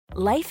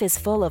Life is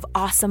full of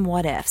awesome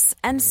what-ifs,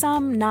 and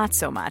some not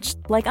so much,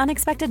 like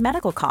unexpected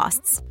medical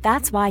costs.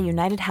 That's why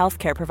United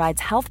Healthcare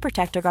provides Health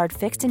Protector Guard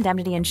fixed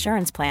indemnity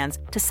insurance plans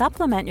to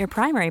supplement your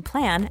primary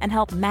plan and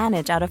help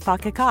manage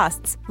out-of-pocket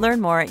costs.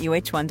 Learn more at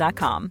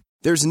uh1.com.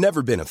 There's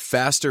never been a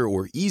faster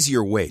or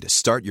easier way to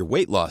start your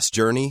weight loss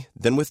journey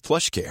than with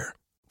PlushCare.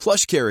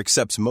 PlushCare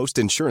accepts most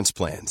insurance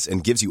plans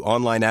and gives you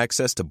online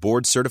access to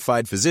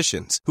board-certified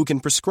physicians who can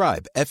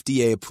prescribe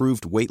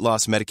FDA-approved weight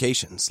loss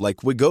medications like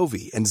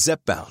Wegovy and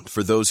Zepbound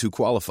for those who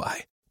qualify.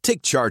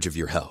 Take charge of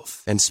your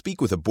health and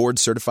speak with a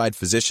board-certified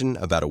physician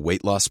about a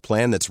weight loss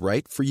plan that's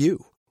right for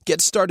you.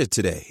 Get started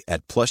today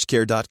at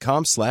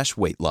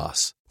plushcare.com/weight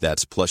loss.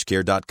 That's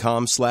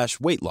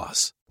plushcare.com/weight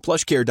loss.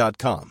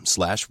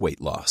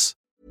 plushcare.com/weight loss.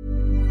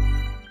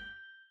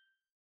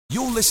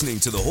 You're listening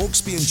to the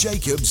Hawksby and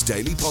Jacobs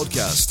Daily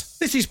Podcast.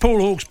 This is Paul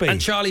Hawksby. And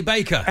Charlie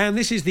Baker. And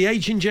this is the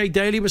H&J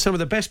Daily with some of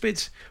the best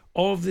bits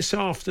of this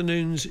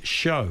afternoon's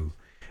show.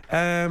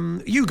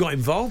 You got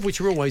involved,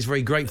 which we're always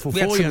very grateful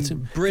for. We had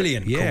some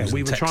brilliant calls.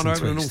 We were trying to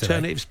open an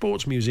alternative today.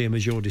 sports museum,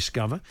 as you'll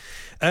discover.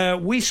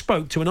 We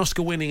spoke to an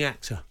Oscar-winning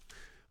actor.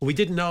 We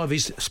didn't know of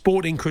his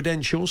sporting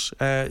credentials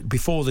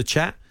before the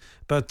chat,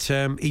 but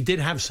he did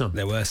have some.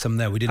 There were some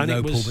there. We didn't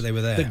know, Paul, but they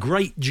were there. The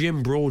great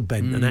Jim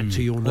Broadbent, an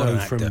actor you'll know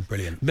from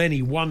brilliant.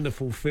 many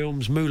wonderful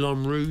films.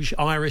 Moulin Rouge,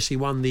 Iris, he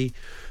won the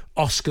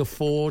Oscar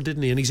for,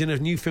 didn't he? And he's in a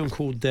new film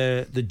called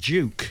The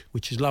Duke,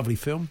 which is a lovely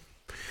film.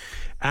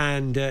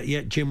 And,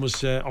 Jim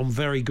was on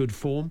very good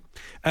form.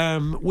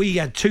 We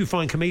had two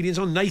fine comedians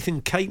on.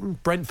 Nathan Caton,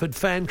 Brentford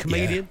fan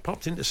comedian,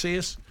 popped in to see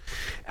us.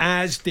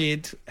 As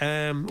did, we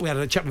had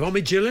a chat with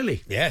Omid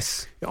Jalili.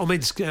 Yes.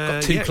 Omid's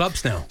got two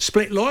clubs now.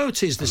 Split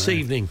loyalties this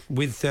evening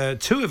with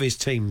two of his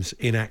teams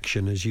in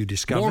action, as you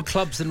discovered. More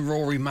clubs than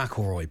Rory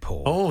McIlroy,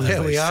 Paul. Oh,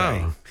 there we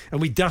are.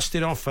 And we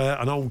dusted off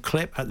an old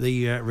clip at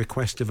the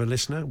request of a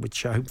listener,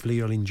 which hopefully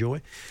you'll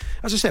enjoy.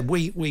 As I said,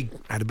 we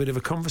had a bit of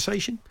a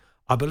conversation.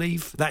 I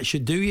believe that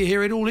should do you.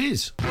 Here it all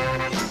is. 8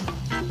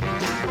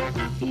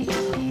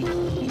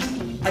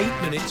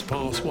 minutes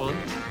past 1.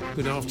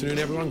 Good afternoon,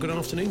 everyone. Good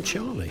afternoon,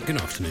 Charlie. Good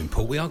afternoon,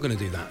 Paul. We are going to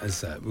do that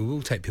as we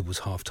will take people's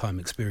half-time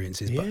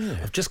experiences. But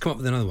I've just come up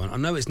with another one. I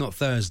know it's not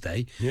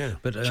Thursday. Yeah,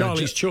 but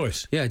Charlie's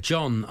choice. Yeah,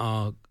 John,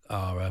 our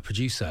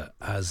producer,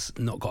 has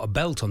not got a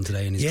belt on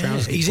today in his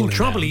trousers. He's in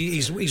trouble.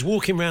 He's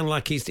walking around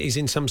like he's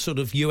in some sort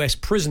of US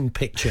prison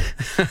picture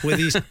with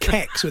his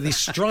kecks, with his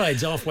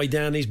strides halfway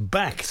down his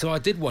back. So I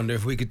did wonder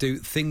if we could do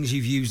things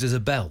you've used as a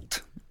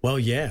belt. Well,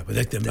 yeah,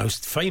 but the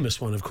most famous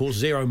one, of course,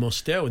 Zero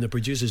Mostel, and the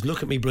producers,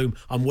 look at me, Bloom,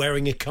 I'm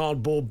wearing a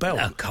cardboard belt.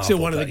 Still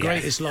one of the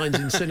greatest lines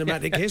in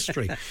cinematic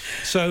history.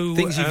 So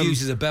things you've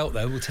used as a belt,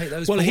 though, we'll take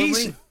those. Well,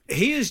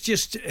 he is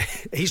just,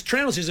 his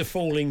trousers are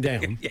falling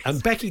down,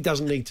 and Becky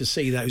doesn't need to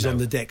see that, who's on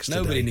the decks today.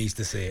 Nobody needs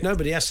to see it.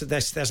 Nobody has to,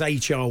 that's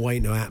HR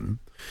waiting to happen.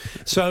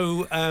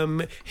 So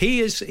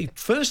he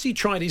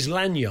tried his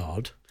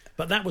lanyard,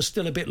 but that was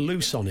still a bit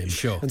loose on him.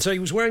 Sure. And so he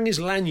was wearing his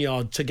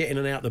lanyard to get in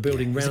and out of the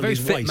building round his waist.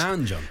 He's a very fit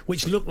man, John.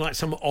 Which looked like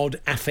some odd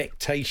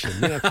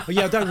affectation.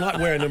 I don't like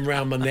wearing them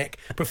round my neck.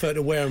 Prefer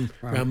to wear them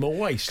round my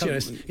waist.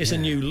 It's a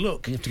new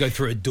look. You have to go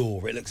through a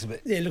door. It looks a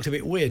bit... Yeah, it looks a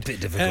bit weird. A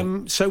bit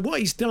difficult. So what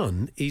he's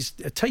done is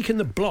taken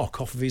the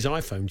block off of his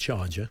iPhone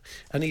charger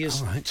and he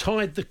has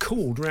tied the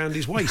cord round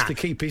his waist to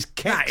keep his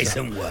cat. That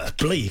isn't work.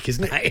 It's bleak,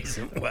 isn't it? That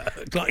isn't work.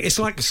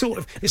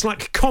 It's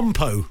like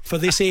compo for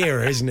this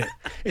era, isn't it?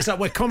 It's like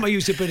where compo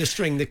used a bit of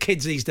string, the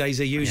kids these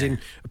days are using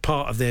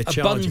part of their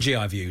charger. A bungee,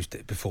 I've used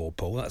it before,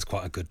 Paul. That's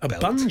quite a good belt.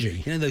 A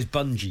bungee? You know those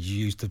bungees you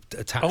use to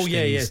attach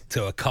things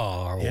to a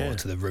car or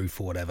to the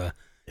roof or whatever.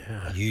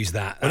 Yeah. I use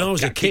that. When I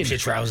was a kid, your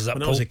trousers up,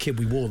 when I was a kid,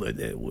 we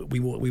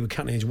were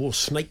cutting edge, wore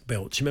snake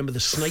belts. You remember the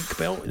snake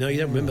belt? No, you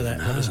don't remember that.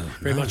 That was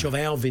very much of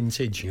our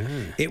vintage. Yeah.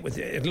 It with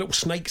a little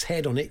snake's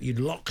head on it. You'd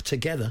lock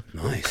together,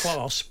 and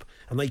clasp.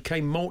 And they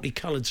came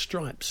multicoloured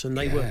stripes, and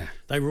they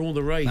were all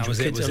the rage. That was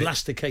kids it, was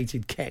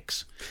elasticated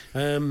kecks.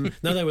 No,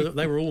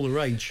 they were all the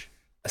rage.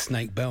 A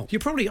snake belt.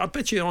 I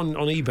bet you on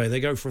eBay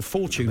they go for a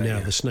fortune now.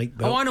 The snake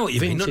belt. Oh, I know what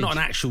you mean. Vintage. Not an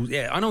actual.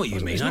 Yeah, I know what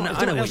you mean. I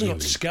know what you mean.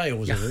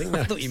 Scales. I think.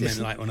 I thought you meant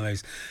like one of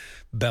those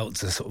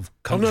belts, a sort of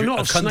country,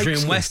 not a country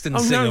and western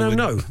singer.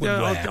 No. Would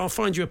wear. I'll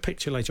find you a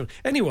picture later on.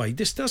 Anyway,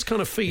 this does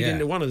kind of feed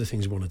into one of the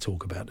things we want to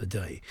talk about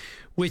today,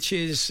 which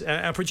is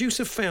our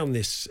producer found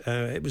this.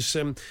 It was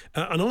an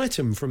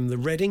item from the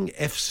Reading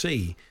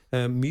FC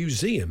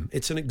Museum.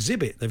 It's an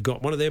exhibit. They've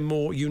got one of their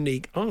more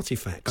unique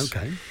artefacts.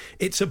 Okay.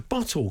 It's a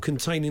bottle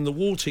containing the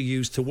water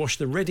used to wash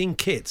the Reading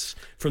kits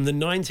from the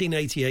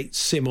 1988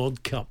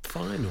 Simod Cup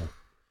final.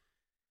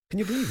 Can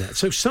you believe that?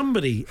 So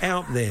somebody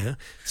out there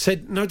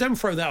said, no, don't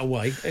throw that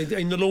away.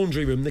 In the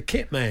laundry room, the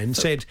kit man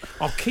said,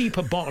 I'll keep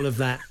a bottle of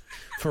that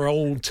for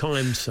old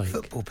time's sake.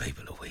 Football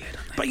people are weird,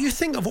 aren't they? But you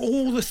think of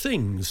all the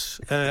things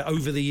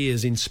over the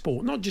years in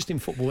sport, not just in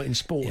football, but in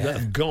sport, that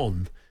have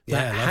gone,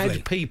 that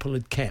had people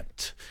had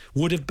kept,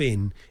 would have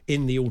been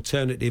in the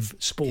Alternative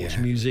Sports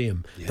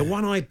Museum. The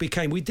one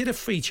we did a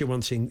feature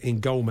once in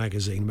Goal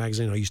magazine I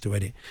used to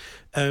edit,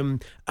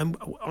 And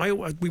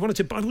we wanted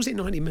to buy, was it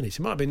 90 minutes?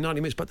 It might have been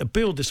 90 minutes, but to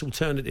build this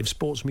alternative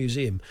sports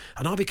museum.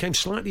 And I became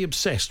slightly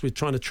obsessed with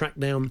trying to track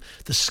down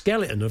the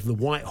skeleton of the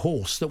white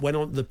horse that went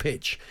onto the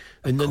pitch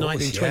in the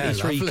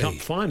 1923 Cup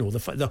final,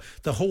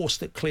 the horse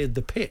that cleared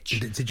the pitch.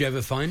 Did you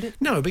ever find it?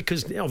 No,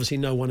 because obviously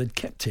no one had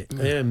kept it.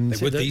 They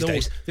would these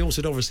days. The horse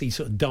had obviously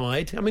sort of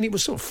died. I mean, it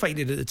was sort of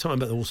faded at the time,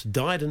 but the horse had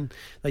died, and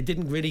they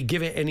didn't really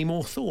give it any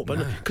more thought.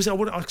 But because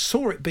I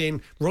saw it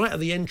being right at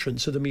the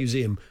entrance of the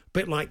museum, a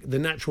bit like the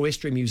Natural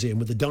History Museum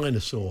with the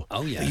dinosaur.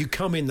 Oh yeah, you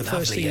come in, the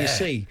first thing you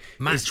see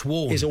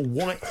is a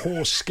white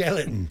horse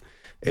skeleton.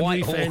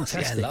 White horse,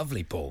 fantastic. Yeah,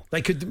 lovely, Paul.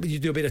 You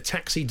do a bit of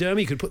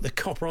taxidermy. You could put the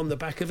copper on the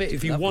back of it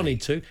if you wanted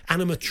to.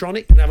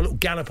 Animatronic. You'd have a little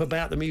gallop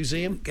about the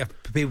museum.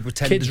 People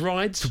pretend kids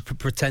rides.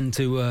 Pretend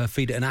to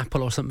feed it an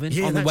apple or something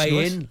on the that's way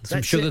nice. in. Some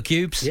That's sugar it.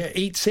 cubes. Yeah,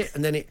 eats it,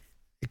 and then it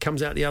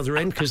comes out the other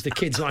end because the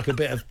kids like a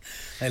bit of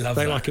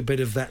they like a bit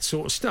of that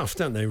sort of stuff,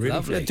 don't they? Really,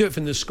 Lovely. They do it for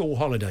the school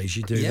holidays.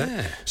 You do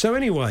that. So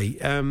anyway,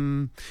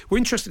 we're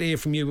interested to hear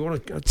from you. We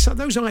want to so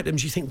those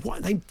items you think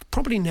what they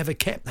probably never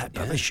kept that,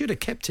 but they should have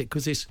kept it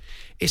because it's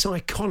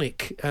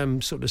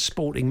iconic sort of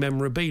sporting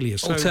memorabilia.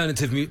 So,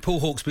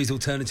 Paul Hawksby's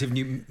alternative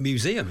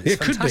museum. It's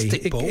it could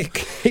fantastic, be. Paul.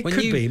 It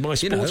could be my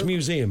sports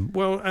museum.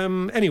 Well,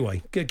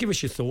 anyway, give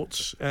us your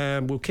thoughts.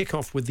 We'll kick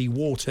off with the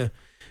water.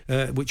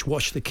 Which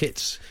washed the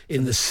kits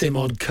in the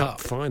Simod Cup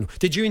final.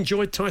 Did you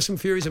enjoy Tyson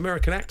Fury's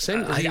American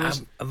accent?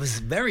 I was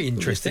very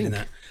interested in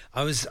that.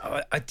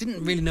 I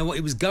didn't really know what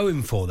he was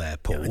going for there,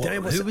 Paul.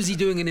 Who was he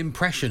doing an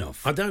impression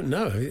of? I don't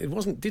know. It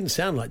didn't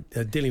sound like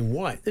Dillian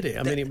White, did it?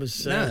 I mean, it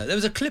was. No, there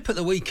was a clip at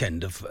the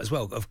weekend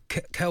of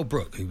Kell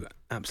Brook, who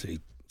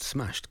absolutely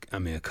smashed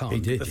Amir Khan. He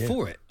did,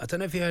 before it. I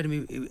don't know if you heard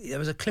him. There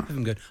was a clip of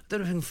him going, I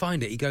don't know if you can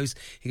find it. He goes,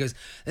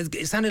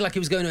 it sounded like he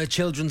was going to a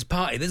children's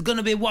party. There's going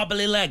to be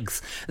wobbly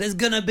legs. There's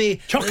going to be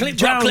chocolate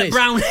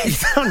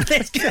brownies. I thought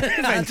there's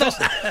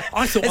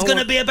going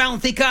to be a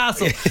bouncy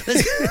castle.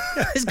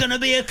 There's going to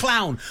be a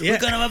clown. Yeah. We're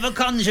going to have a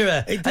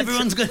conjurer.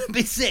 Everyone's going to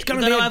be sick. We're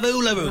going to have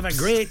hula hoops. Have a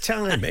great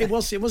time. It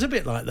was a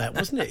bit like that,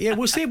 wasn't it? Yeah,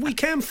 we'll see if we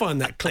can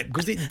find that clip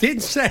because it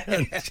did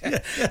sound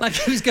like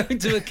he was going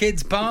to a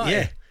kid's party.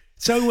 Yeah.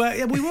 So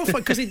we will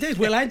find because it did.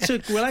 We'll add to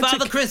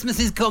Father Christmas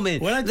is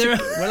coming. We'll add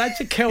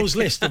to Kel's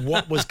list of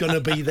what was going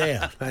to be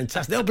there.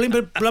 Fantastic. They'll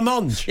blimp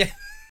blancmange. Yeah.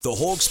 The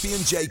Hawksby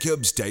and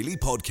Jacobs Daily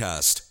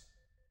Podcast.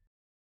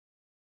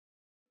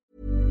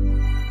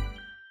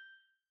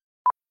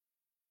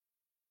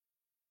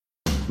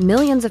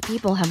 Millions of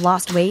people have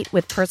lost weight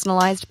with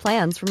personalized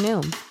plans from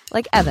Noom.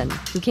 Like Evan,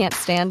 who can't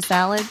stand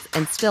salads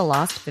and still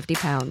lost 50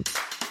 pounds.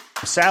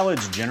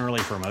 Salads generally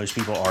for most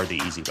people are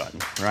the easy button,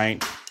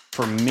 right?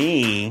 For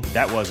me,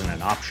 that wasn't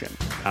an option.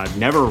 I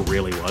never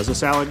really was a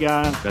salad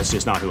guy. That's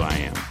just not who I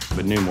am.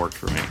 But Noom worked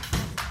for me.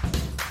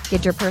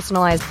 Get your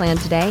personalized plan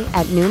today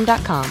at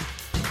Noom.com.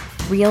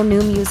 Real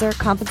Noom user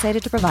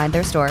compensated to provide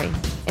their story.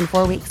 In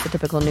 4 weeks, the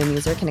typical Noom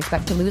user can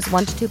expect to lose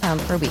 1 to 2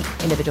 pounds per week.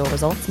 Individual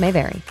results may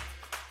vary.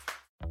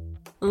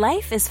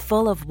 Life is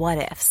full of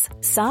what-ifs.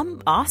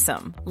 Some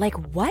awesome. Like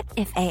what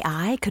if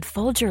AI could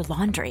fold your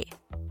laundry?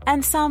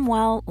 And some,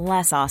 well,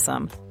 less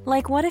awesome.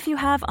 Like what if you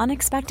have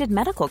unexpected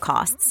medical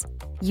costs?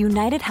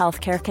 United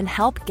Healthcare can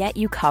help get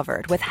you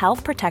covered with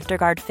Health Protector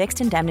Guard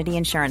fixed indemnity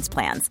insurance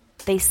plans.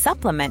 They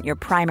supplement your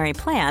primary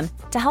plan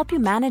to help you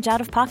manage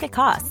out-of-pocket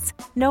costs.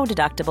 No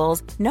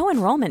deductibles, no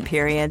enrollment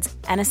periods,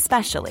 and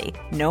especially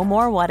no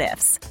more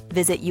what-ifs.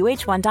 Visit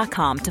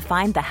UH1.com to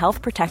find the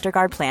Health Protector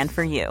Guard plan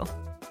for you.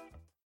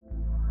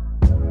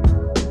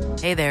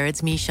 Hey there,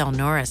 it's Michelle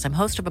Norris. I'm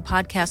host of a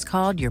podcast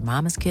called Your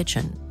Mama's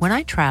Kitchen. When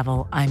I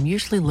travel, I'm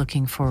usually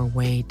looking for a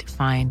way to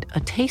find a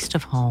taste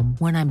of home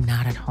when I'm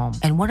not at home.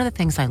 And one of the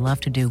things I love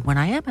to do when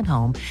I am at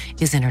home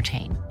is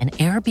entertain. And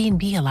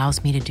Airbnb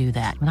allows me to do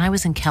that. When I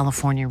was in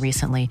California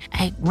recently,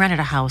 I rented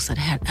a house that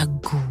had a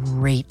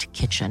great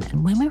kitchen.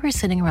 And when we were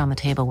sitting around the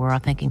table, we were all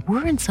thinking,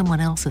 we're in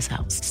someone else's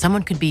house.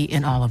 Someone could be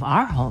in all of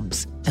our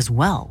homes as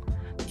well.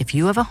 If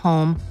you have a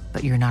home,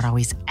 but you're not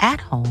always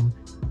at home,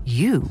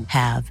 you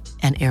have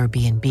an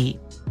Airbnb.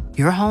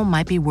 Your home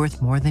might be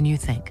worth more than you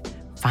think.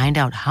 Find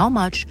out how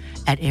much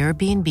at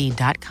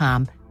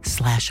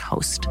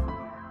airbnb.com/host.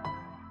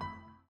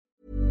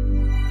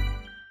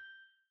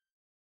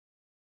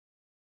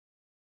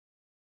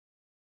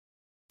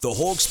 The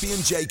Hawksby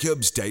and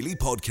Jacobs Daily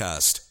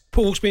Podcast.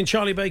 Paul Hawksby and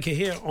Charlie Baker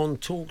here on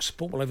Talk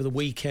Sport. Well, over the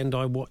weekend,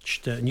 I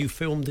watched a new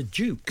film, The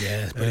Duke.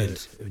 Yeah, it's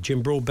brilliant.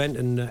 Jim Broadbent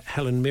and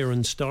Helen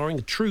Mirren starring.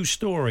 A true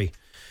story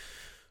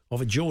of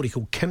a Geordie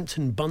called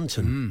Kempton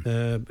Bunton,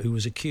 who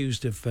was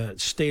accused of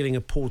stealing a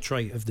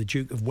portrait of the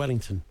Duke of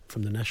Wellington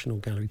from the National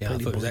Gallery. Yeah, I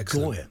thought it was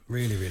excellent. Goya.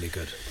 Really, really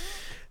good.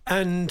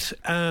 And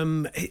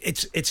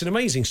it's an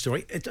amazing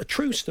story. It's a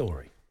true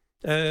story.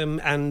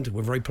 And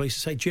we're very pleased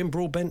to say Jim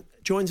Broadbent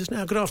joins us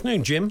now. Good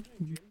afternoon, Jim.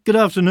 Good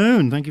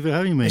afternoon. Thank you for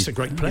having me. It's a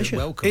great pleasure.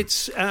 You're welcome.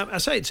 It's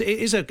it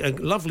is a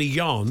lovely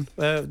yarn,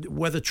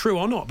 whether true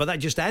or not, but that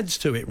just adds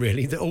to it,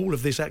 really, that all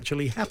of this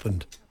actually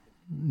happened.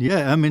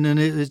 Yeah, I mean, and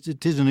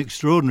it is an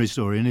extraordinary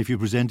story. And if you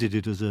presented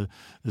it as a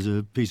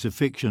piece of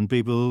fiction,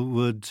 people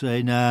would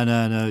say,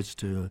 no,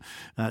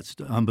 that's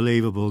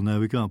unbelievable. No,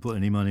 we can't put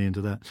any money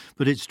into that.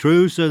 But it's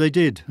true, so they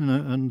did,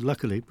 and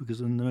luckily, because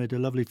they made a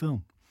lovely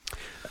film.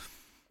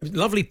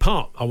 Lovely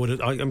part.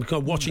 I'm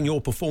watching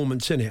your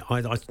performance in it.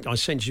 I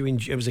sense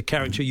it was a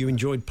character you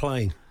enjoyed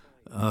playing.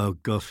 Oh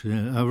gosh,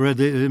 yeah. I read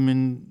it. I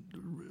mean,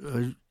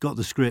 I got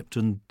the script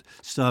and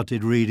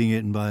started reading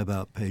it, and by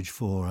about page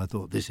 4, I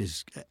thought, this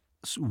is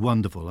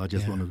wonderful. I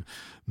just want to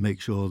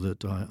make sure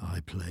that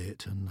I play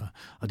it, and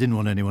I didn't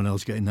want anyone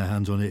else getting their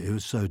hands on it. It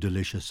was so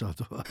delicious. I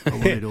thought I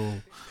want it all.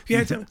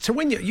 Yeah. So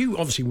when you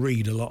obviously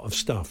read a lot of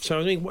stuff, so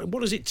I mean,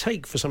 what does it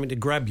take for something to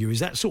grab you? Is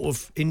that sort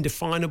of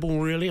indefinable,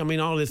 really? I mean,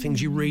 are there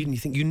things you read and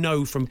you think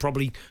from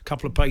probably a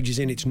couple of pages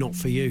in it's not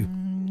for you?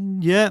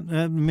 Yeah,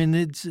 I mean,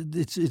 it's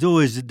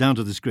always down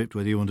to the script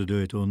whether you want to do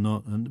it or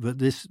not. But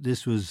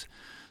this was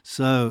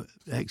so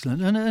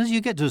excellent. And as you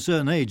get to a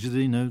certain age,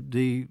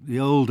 the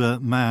older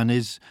man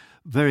is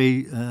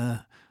very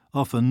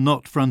often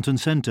not front and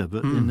centre.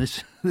 But in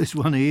this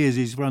one,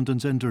 he's front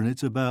and centre, and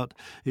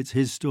it's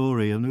his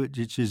story, and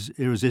which is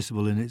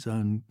irresistible in its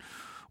own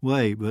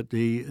way. But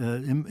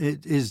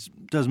it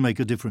does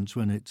make a difference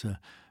when it's a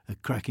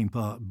cracking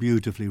part,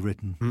 beautifully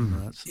written.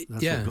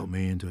 That's what got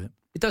me into it.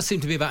 It does seem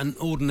to be about an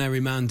ordinary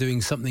man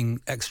doing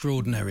something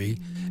extraordinary.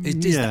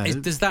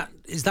 Is that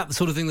the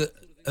sort of thing that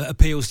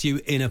appeals to you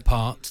in a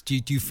part? Do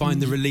you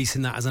find the release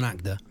in that as an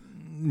actor?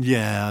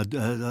 Yeah,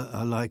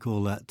 I like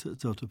all that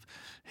sort of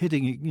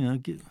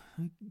hitting,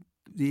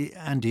 the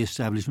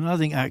anti-establishment. I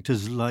think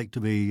actors like to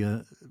be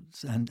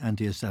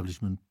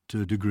anti-establishment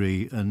to a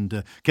degree,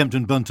 and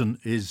Kempton Bunton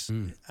is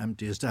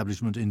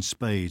anti-establishment in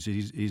spades.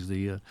 He's he's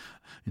a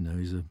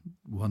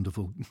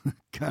wonderful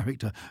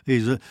character.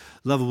 He's a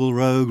lovable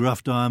rogue,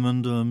 rough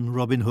diamond,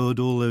 Robin Hood.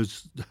 All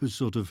those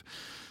sort of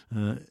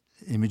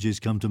images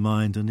come to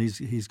mind, and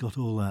he's got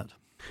all that.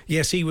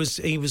 Yes, he was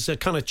a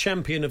kind of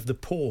champion of the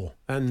poor,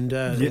 and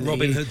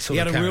Robin Hood sort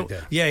of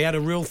character. He had a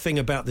real thing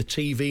about the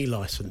TV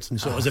licence, and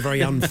so it was a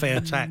very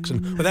unfair tax.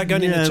 And without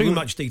going into too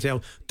much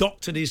detail,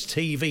 doctored his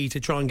TV to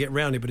try and get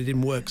round it, but it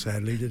didn't work,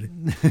 sadly, did it?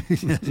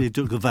 He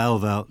took the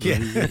valve out.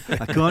 Yeah.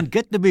 I can't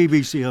get the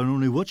BBC. I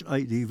only watch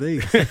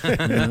ITV.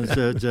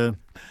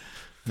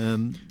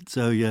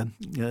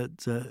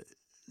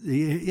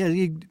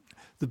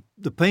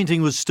 The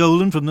painting was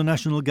stolen from the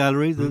National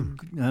Gallery,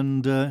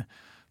 and.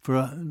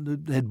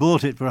 They'd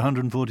bought it for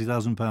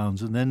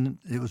 £140,000, and then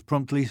it was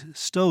promptly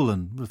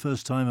stolen. The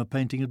first time a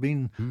painting had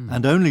been,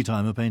 and only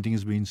time a painting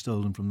has been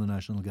stolen from the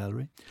National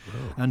Gallery.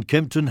 Oh. And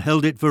Kempton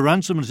held it for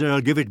ransom and said, "I'll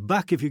give it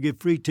back if you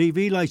give free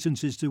TV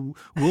licences to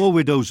war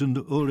widows and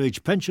old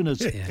age pensioners."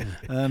 Yeah.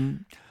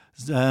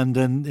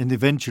 And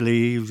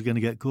eventually he was going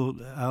to get caught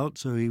out,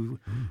 so he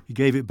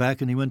gave it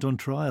back and he went on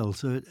trial.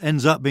 So it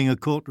ends up being a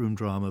courtroom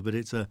drama, but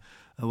it's a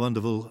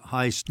wonderful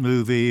heist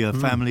movie, a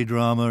family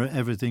drama,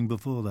 everything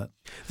before that.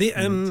 The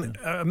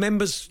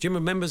members, do you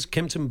remember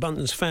Kempton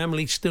Bunton's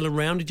family still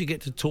around? Did you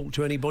get to talk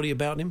to anybody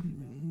about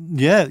him?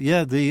 Yeah.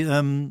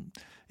 The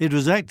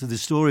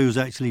story was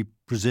actually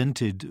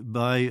presented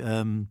by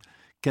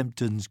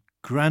Kempton's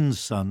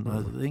grandson,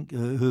 I think,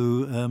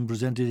 who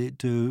presented it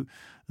to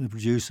the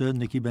producer,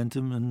 Nicky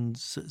Bentham, and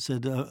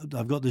said,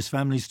 "I've got this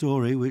family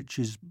story which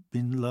has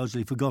been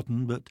largely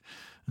forgotten,"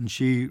 and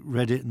she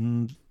read it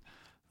and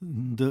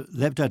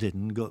leapt at it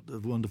and got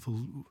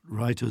wonderful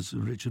writers,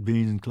 Richard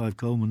Bean and Clive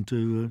Coleman,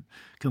 to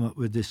come up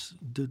with this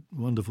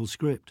wonderful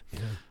script.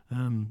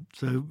 Yeah.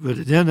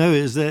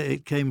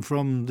 It came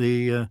from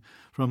the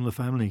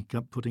family,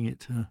 putting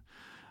it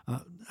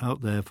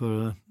out there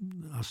for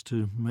us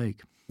to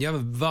make. You have a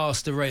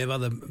vast array of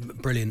other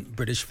brilliant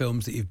British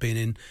films that you've been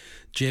in,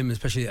 Jim.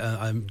 Especially,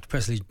 I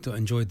especially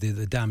enjoyed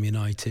the Damn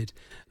United.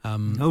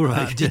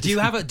 Right. Do you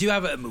have a?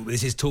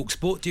 This is Talk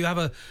Sport. Do you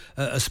have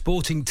a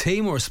sporting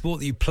team or a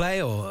sport that you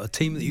play or a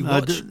team that you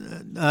watch?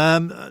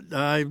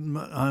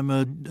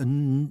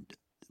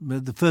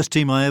 The first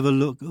team I ever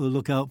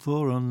look out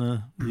for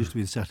used to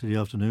be the Saturday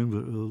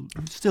afternoon,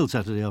 but still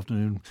Saturday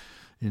afternoon.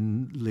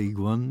 In League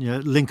One,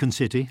 Lincoln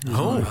City.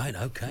 Right,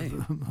 okay.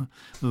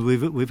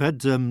 We've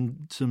had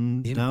some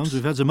downs,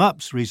 we've had some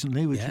ups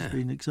recently, which has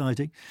been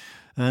exciting,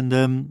 and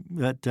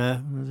but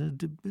a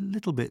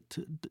little bit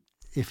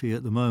iffy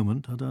at the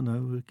moment. I don't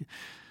know.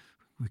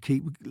 We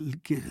keep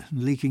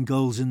leaking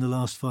goals in the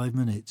last 5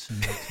 minutes.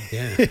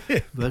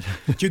 But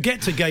do you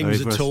get to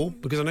games at all?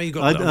 Because I know you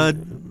got. I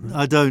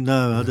don't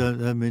know. I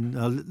don't. I mean,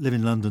 I live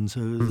in London,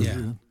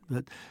 so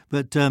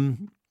but.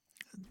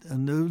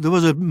 And there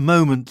was a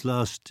moment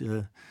last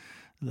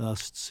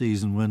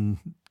season when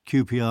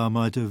QPR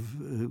might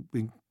have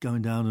been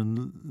going down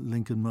and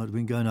Lincoln might have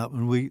been going up,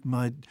 and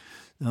my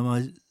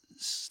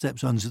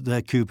stepsons,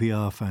 they're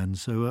QPR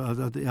fans, so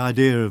the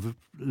idea of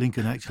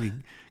Lincoln actually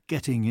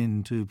getting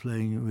into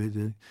playing with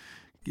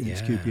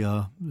against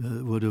QPR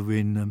would have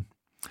been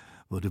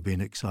would have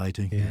been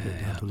exciting.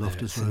 Down to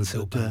Loftus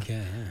Road.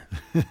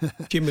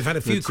 Jim, we've had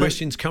a few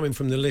questions coming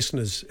from the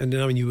listeners, and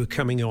knowing you were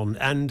coming on,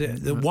 and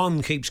the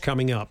one keeps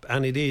coming up,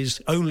 and it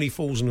is Only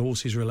Fools and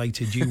Horses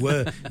related. You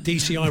were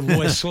DCI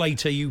Roy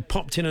Slater. You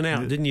popped in and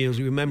out, didn't you? As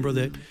you remember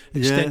the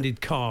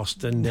extended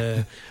cast,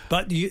 and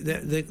but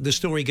the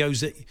story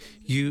goes that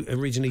you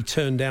originally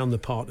turned down the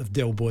part of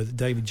Del Boy that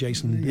David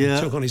Jason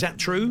took on. Is that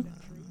true?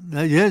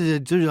 I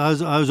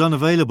was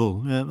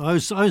unavailable. I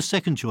was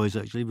second choice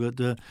actually, but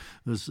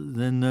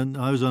then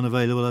I was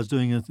unavailable. I was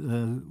doing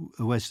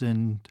a West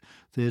End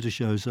theatre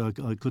show, so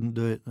I couldn't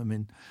do it. I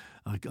mean,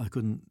 I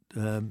couldn't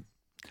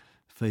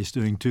face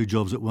doing two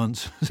jobs at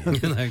once,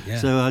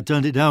 so I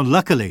turned it down.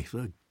 Luckily.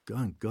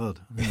 Oh God!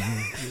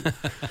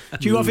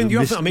 Do you often?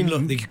 I mean,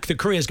 look, the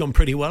career's gone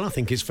pretty well. I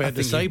think it's fair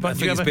to say. But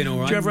do you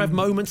ever have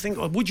moments? Think,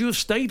 would you have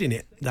stayed in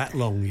it that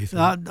long? You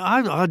think?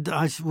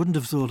 I wouldn't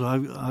have thought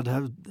I'd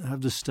have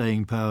the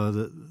staying power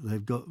that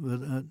they've got, but,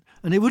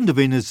 and it wouldn't have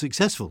been as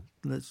successful.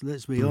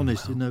 Let's be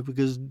honest,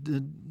 because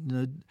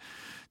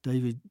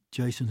David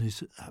Jason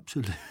is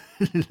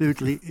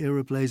absolutely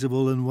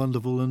irreplaceable and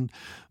wonderful, and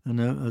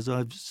as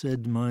I've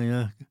said,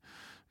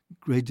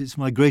 it's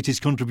my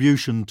greatest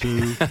contribution to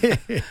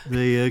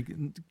the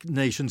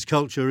nation's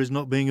culture is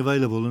not being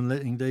available and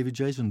letting David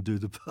Jason do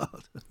the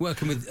part.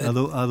 Working with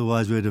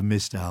otherwise we'd have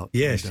missed out.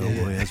 Yes,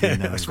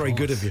 that's very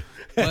good of you.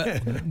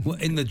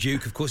 In The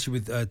Duke, of course, you're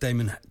with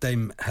Dame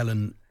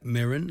Helen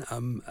Mirren.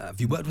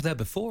 Have you worked with her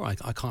before?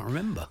 I can't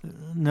remember.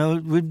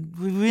 No, we've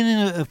been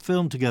in a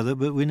film together,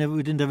 but we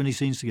didn't have any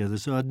scenes together.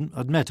 So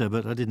I'd met her,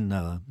 but I didn't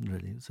know her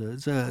really. So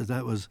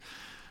that was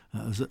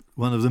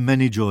one of the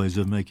many joys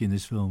of making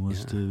this film,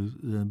 was to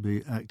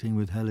be acting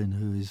with Helen,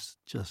 who is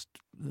just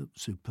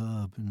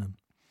superb. And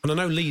I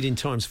know lead-in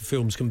times for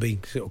films can be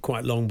sort of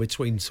quite long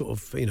between sort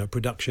of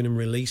production and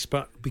release,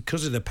 but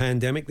because of the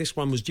pandemic, this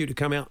one was due to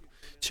come out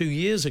 2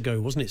 years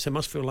ago, wasn't it? So it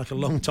must feel like a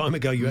long time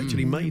ago you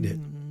actually made it.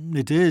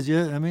 It is,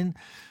 yeah. I mean,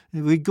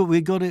 we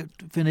got it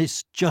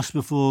finished just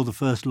before the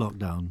first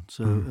lockdown,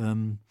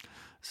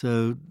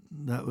 so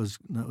that was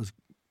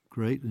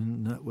great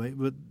in that way.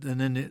 And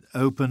then it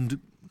opened,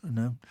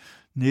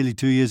 nearly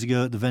 2 years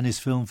ago at the Venice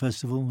Film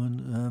Festival,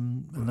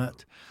 and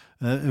that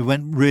it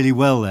went really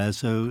well there.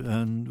 So,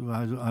 and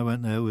I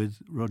went there with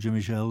Roger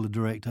Michell, the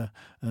director,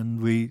 and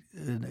we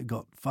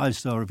got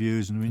 5-star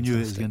reviews, and we knew it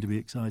was going to be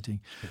exciting.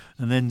 Yeah.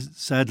 And then,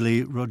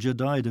 sadly, Roger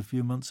died a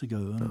few months ago,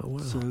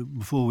 and so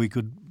before we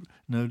could,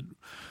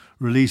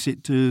 release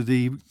it to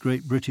the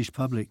great British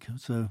public.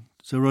 So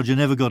Roger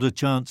never got a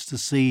chance to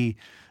see,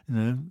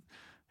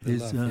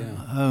 his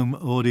home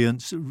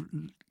audience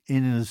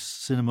in a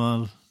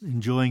cinema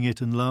enjoying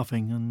it and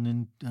laughing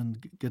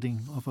and getting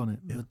off on it.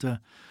 Yeah. But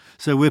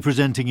so we're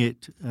presenting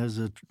it as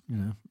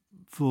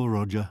for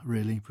Roger,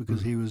 really,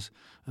 because he was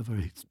a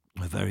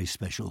very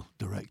special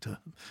director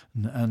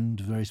and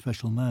a very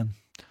special man.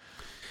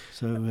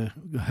 So we're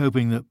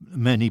hoping that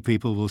many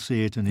people will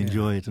see it and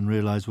enjoy it and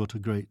realise what a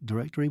great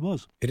director he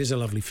was. It is a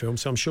lovely film,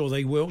 so I'm sure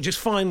they will. Just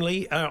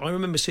finally, I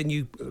remember seeing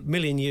you a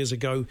million years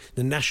ago,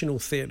 the National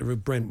Theatre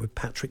of Brent with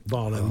Patrick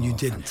Barlow, and you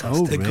did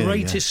the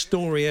greatest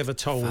story ever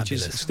told,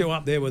 Fabulous. Which is still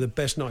up there with the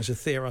best nights of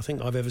theatre I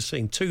think I've ever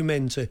seen. Two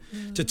men to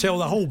tell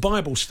the whole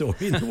Bible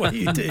story in the way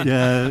you did.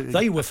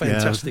 They were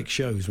fantastic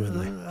shows, weren't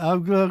they?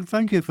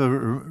 Thank you for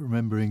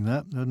remembering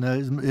that.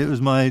 It was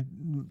my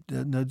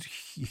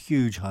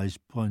huge high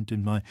point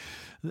in my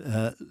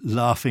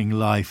laughing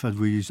life, and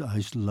I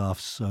used to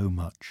laugh so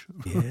much.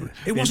 Yeah.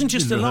 It wasn't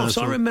just a laugh.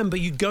 So I remember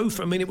you'd go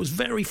for, it was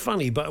very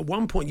funny, but at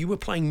one point you were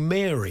playing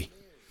Mary.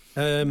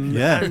 And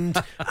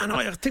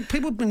I think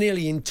people were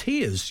nearly in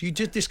tears. You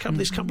did this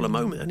couple of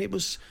moments, and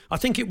I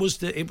think it was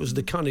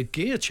the kind of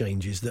gear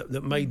changes that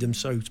made them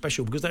so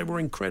special, because they were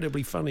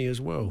incredibly funny as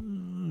well.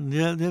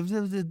 Yeah,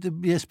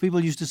 yes,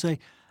 people used to say,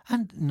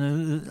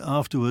 and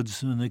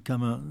afterwards, when they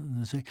come out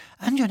and they say,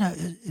 and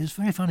it was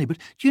very funny, but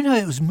do you know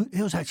it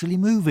was actually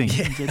moving? We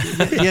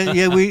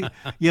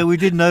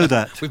did know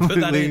that. We put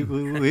that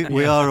in.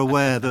 We are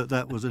aware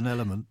that was an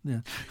element.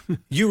 Yeah.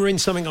 You were in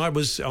something I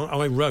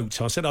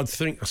wrote. I said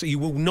you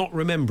will not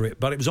remember it,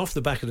 but it was off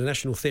the back of the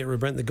National Theatre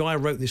of Brent. The guy I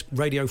wrote this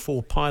Radio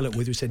 4 pilot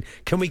with, who said,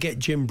 "Can we get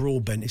Jim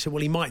Broadbent?" He said,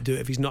 "Well, he might do it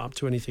if he's not up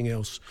to anything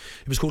else."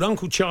 It was called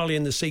Uncle Charlie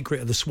and the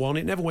Secret of the Swan.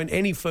 It never went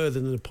any further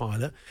than the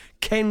pilot.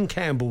 Ken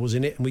Campbell was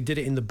in it, and we did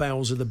it in the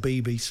bowels of the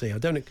BBC. I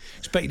don't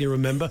expect you to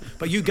remember,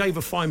 but you gave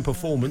a fine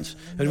performance,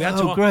 and we had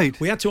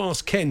to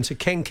ask Ken to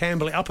Ken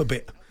Campbell it up a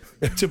bit.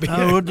 Was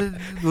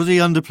he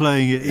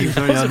underplaying it? He was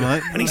very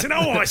unlike. And he said,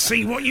 "Oh, I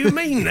see what you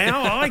mean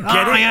now. I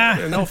get it." Yeah.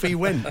 And off he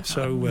went.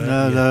 So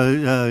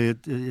that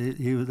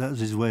was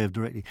his way of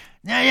directing.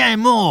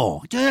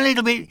 More. Do a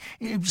little bit.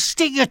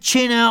 Stick your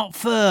chin out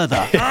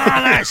further.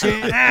 That's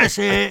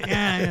it.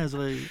 Yeah.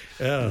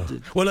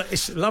 Well,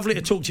 it's lovely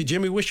to talk to you,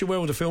 Jim. We wish you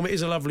well with the film. It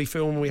is a lovely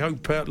film, and we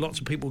hope lots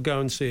of people go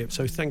and see it.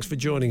 So thanks for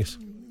joining us.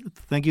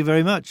 Thank you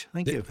very much.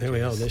 Thank you. There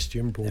we are. There's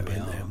Jim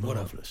Broadbent there. What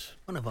Marvellous.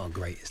 One of our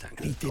greatest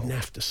actors. He didn't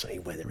have to say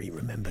whether he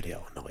remembered it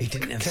or not. He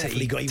didn't have to say.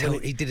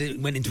 He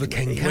went into a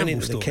Ken He Campbell went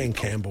into story. the Ken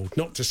Campbell,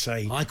 not to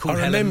say. I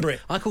remember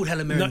it. I called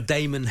Helen Mirren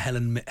Damon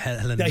Helen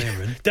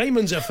Mirren.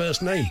 Damon's her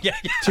first name. Yeah.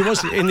 She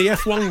was in the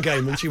F1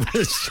 game, and she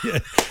was.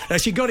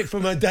 She got it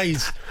from her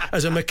days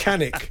as a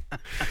mechanic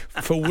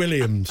for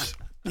Williams.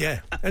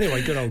 Yeah.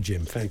 Anyway, good old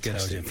Jim.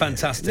 Fantastic.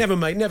 Fantastic. Never.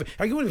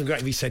 I wouldn't have got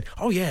if he said,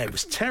 "Oh yeah, it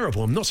was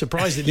terrible." I'm not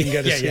surprised it didn't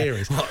get a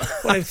series.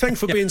 Well, thanks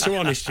for being so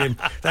honest, Jim.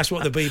 That's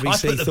what the BBC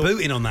I put the thought.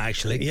 boot in on that,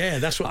 actually. Yeah,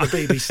 that's what the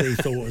BBC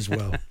thought as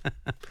well.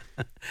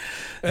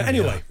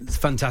 Anyway, it's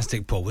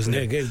fantastic, Paul, wasn't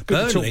it? Good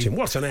to talk to him.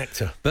 What an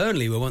actor.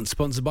 Burnley were once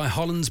sponsored by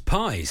Holland's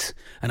Pies,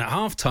 and at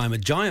half-time, a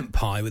giant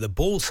pie with a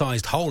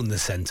ball-sized hole in the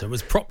centre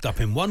was propped up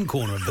in one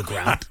corner of the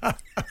ground.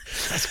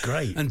 That's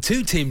great. And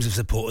two teams of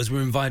supporters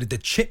were invited to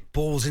chip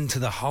balls into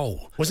the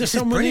hole. Was there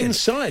someone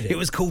inside it? It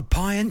was called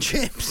Pie and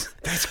Chips.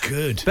 That's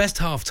good. Best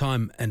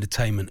half-time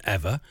entertainment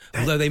ever.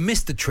 Although they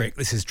missed the trick,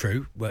 this is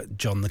true,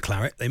 John the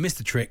Claret, they missed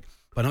the trick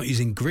by not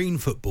using green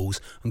footballs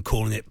and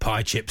calling it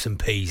pie, chips and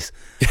peas.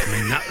 I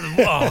mean,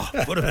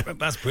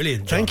 that's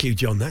brilliant, John. Thank you,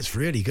 John. That's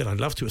really good. I'd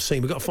love to have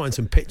seen. We've got to find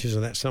some pictures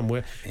of that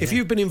somewhere. Yeah. If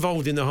you've been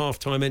involved in the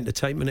half-time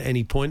entertainment at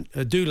any point,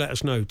 do let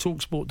us know.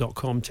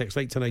 Talksport.com, text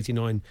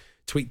 81089,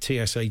 tweet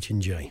TSH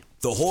and J.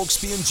 The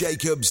Hawksby and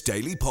Jacobs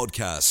Daily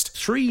Podcast.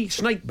 3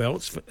 snake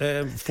belts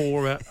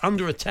for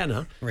under a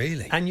tenner.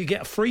 Really? And you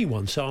get a free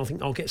one, so I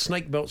think I'll get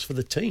snake belts for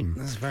the team.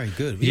 That's very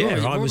good. You're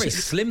very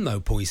slim,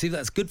 though, Paul. You see,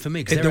 that's good for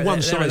me. The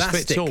one size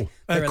fits all.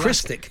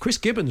 Elastic. Chris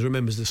Gibbons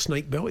remembers the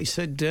snake belt. He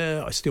said,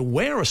 I still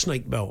wear a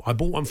snake belt. I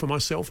bought one for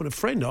myself and a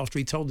friend after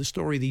he told the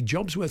story of the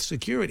Jobsworth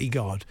security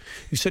guard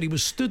who said he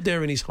was stood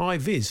there in his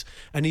high-vis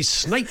and his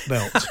snake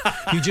belt.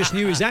 You just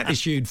knew his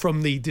attitude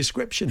from the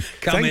description.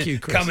 Thank you,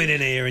 Chris. Coming in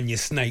here in your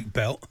snake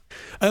belt.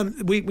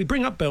 We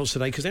bring up belts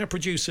today because our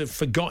producer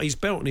forgot his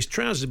belt and his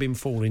trousers have been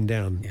falling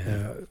down.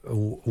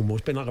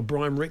 Almost been like a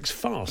Brian Ricks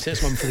farce.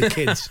 There's one for the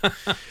kids.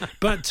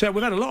 But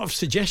we've had a lot of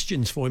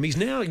suggestions for him. He's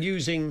now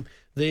using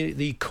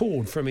the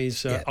cord from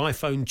his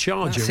iPhone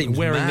charger and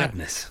wearing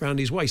that around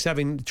his waist,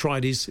 having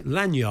tried his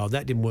lanyard.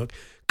 That didn't work.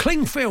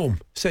 Cling film,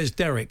 says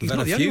Derek. He's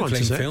not the only one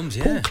to say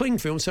that. Pull cling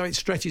film so it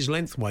stretches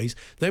lengthways,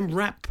 then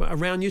wrap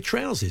around your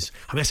trousers.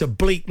 I mean, that's a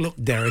bleak look,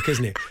 Derek,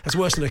 isn't it? That's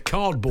worse than a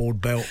cardboard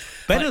belt.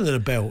 Better than a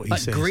belt, he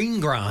says. Green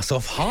grass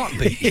off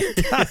Heartbeat.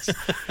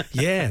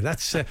 Yeah,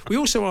 that's... we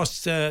also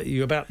asked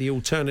you about the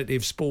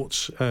alternative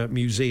sports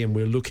museum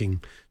we're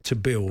looking to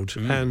build,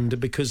 and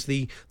because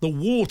the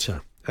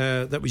water...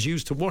 that was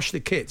used to wash the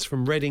kits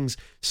from Reading's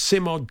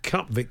Simod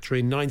Cup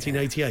victory in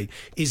 1988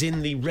 is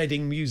in the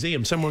Reading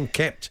Museum. Someone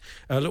kept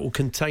a little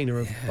container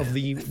of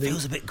the... It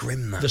feels a bit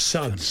grim, that. The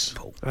suds.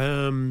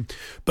 Bert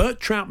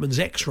Troutman's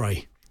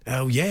X-ray.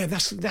 Oh yeah,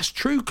 that's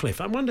true, Cliff.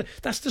 I wonder,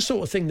 that's the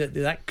sort of thing that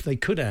they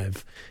could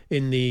have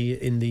in the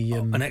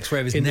an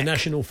X-ray of his in neck. the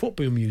National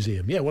Football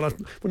Museum. Yeah, well,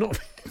 not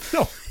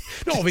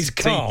of his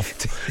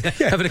calf.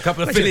 Having a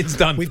couple of fillings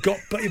done. We've got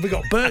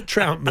Bert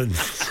Troutman.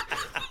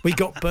 We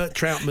got Bert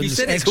Troutman's You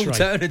said it's X-ray.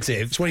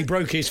 alternative. It's when he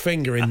broke his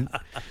finger in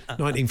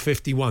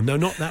 1951. No,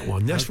 not that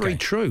one. That's very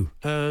true.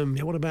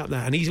 What about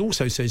that? And he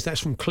also says, that's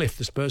from Cliff,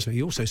 the Spurs fan.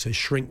 He also says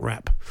shrink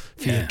wrap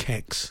for your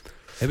keks.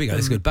 Here we go.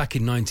 This is good. Back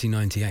in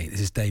 1998, this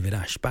is David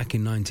Ash. Back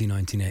in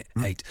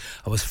 1998,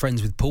 I was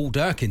friends with Paul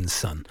Durkin's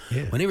son.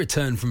 Yeah. When he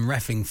returned from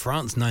reffing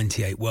France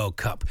 98 World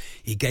Cup,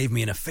 he gave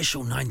me an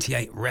official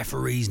 98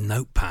 referee's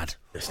notepad.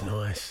 That's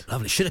nice.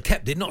 Lovely. Should have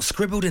kept it, not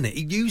scribbled in it.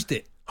 He used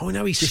it. Oh,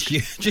 no, he just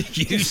used it.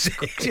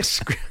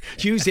 Just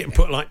used it and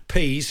put like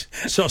peas,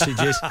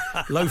 sausages,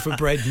 loaf of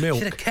bread, milk.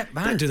 Should have kept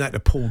that. Don't do that to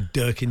Paul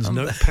Durkin's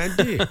notepad,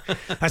 do you?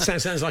 That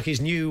sounds like his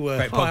new...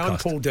 Great podcast. Hi, I'm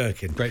Paul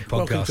Durkin. Great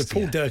podcast. Welcome to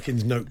Paul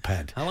Durkin's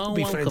notepad. Hello,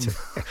 welcome.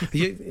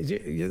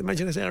 You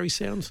imagine that's how he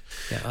sounds?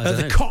 Yeah,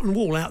 the know. cotton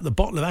wool out the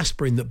bottle of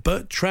aspirin that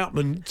Bert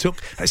Troutman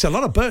took. It's a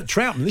lot of Bert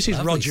Troutman. This is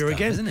Lovely Roger stuff,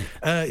 again. Isn't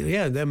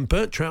it?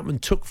 Bert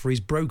Troutman took for his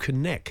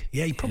broken neck.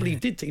 Yeah, he probably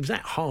did. He was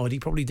that hard. He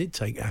probably did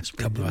take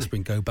aspirin. A couple of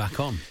aspirin go back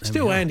on.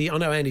 Still, Andy, I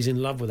know Andy's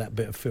in love with that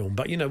bit of film,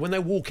 but, you know, when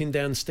they're walking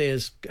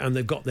downstairs and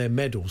they've got their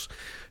medals,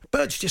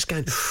 Bert's just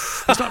going,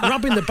 it's like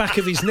rubbing the back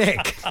of his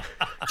neck. Do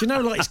you know,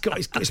 like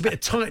it's a bit of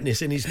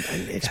tightness in his,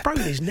 it's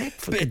broken his neck.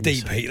 For bit of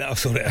deep heat, that'll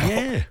sort it out.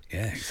 Yeah.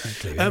 Yeah,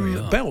 exactly.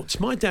 Belts.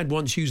 My dad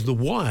once used the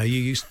wire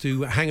you used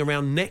to hang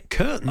around neck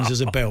curtains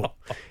as a belt.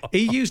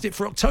 He used it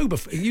for October.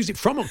 He used it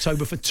from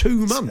October for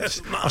 2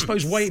 months. I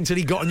suppose wait until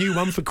he got a new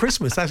one for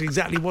Christmas. That's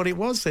exactly what it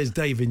was, says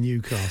Dave in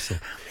Newcastle.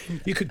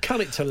 You could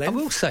cut it to length. I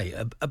will say,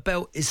 a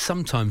belt is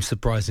sometimes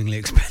surprisingly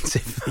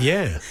expensive.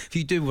 Yeah. If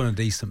you do want a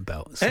decent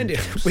belt. And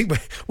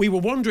we were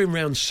wandering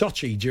around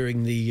Sochi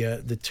during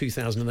the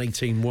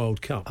 2018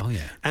 World Cup. Oh, yeah.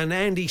 And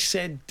Andy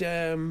said,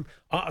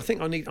 I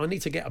think I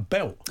need to get a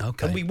belt.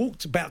 Okay. And we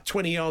walked about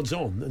 20 yards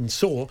on and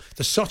saw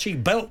the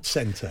Sochi Belt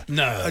Centre.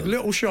 No. A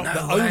little shop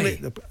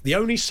that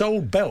only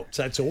sold belts.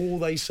 That's all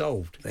they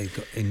sold.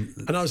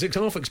 And I was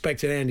half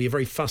expecting Andy, a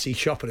very fussy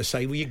shopper, to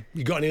say, well,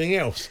 you got anything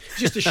else?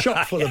 It's just a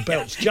shop full of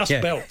belts,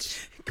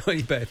 belts. Got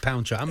any better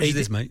pound chart? How much is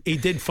this, mate? He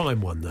did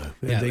find one, though.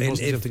 Yeah, he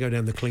wasn't have to go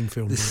down the clean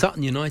film. The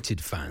Sutton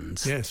United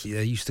fans, yes,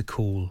 they used to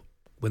call,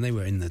 when they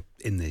were in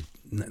the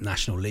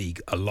National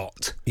League a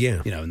lot,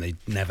 and they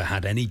never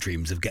had any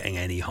dreams of getting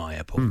any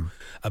higher, Paul.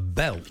 A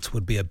belt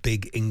would be a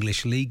big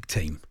English League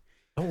team.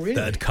 Oh, really?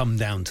 That had come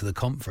down to the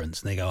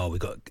conference, and they go, "Oh, we've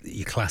got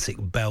your classic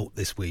belt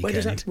this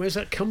weekend." Where's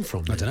that come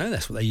from? Then? I don't know.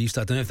 That's what they used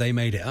to. I don't know if they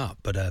made it up,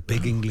 but a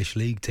big English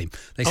League team.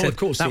 They said of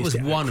course, that was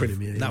one of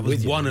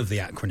the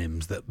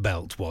acronyms that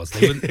belt was.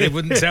 They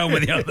wouldn't tell me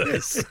the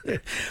others.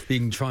 You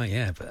can try,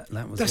 but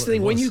that was. That's the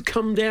thing. When you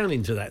come down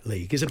into that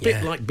league, it's a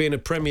bit like being a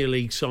Premier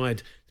League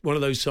side. One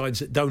of those sides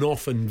that don't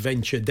often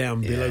venture down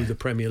below the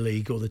Premier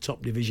League or the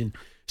top division.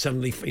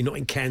 Suddenly, you're not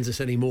in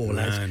Kansas anymore,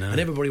 lads. No. And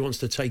everybody wants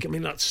to take. I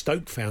mean, like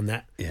Stoke found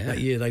that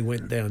year they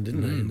went down,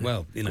 didn't they? And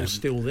well,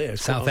 still there.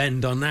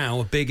 Southend are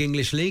now a big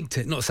English League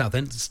team. Not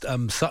Southend,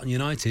 Sutton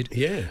United.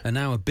 are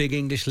now a big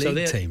English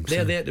League team.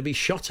 They're there to be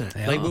shot at.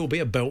 They will be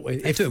a belt.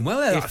 They're doing well.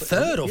 They're like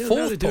third or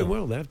fourth. They're doing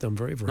well. They've done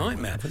very, very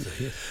nightmare. well. Haven't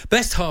they?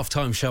 Best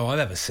halftime show I've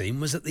ever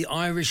seen was at the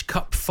Irish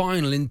Cup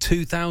final in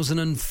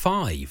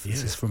 2005.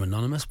 This is from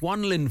Anonymous.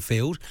 One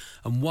Linfield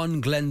and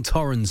one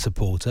Glentoran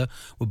supporter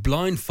were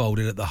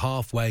blindfolded at the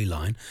halfway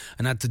line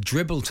and had to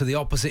dribble to the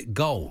opposite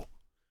goal.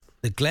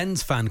 The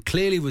Glens fan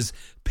clearly was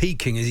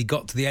peeking as he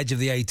got to the edge of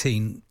the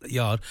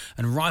 18-yard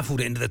and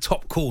rifled it into the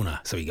top corner.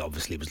 So he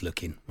obviously was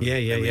looking.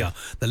 Yeah.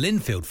 The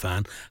Linfield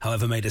fan,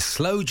 however, made a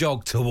slow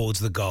jog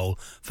towards the goal,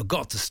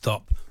 forgot to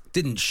stop,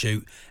 didn't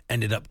shoot,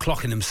 ended up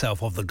clocking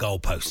himself off the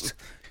goalpost.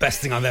 Best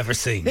thing I've ever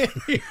seen.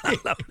 I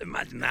love to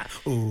imagine that.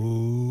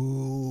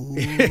 Ooh.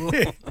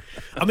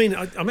 I mean,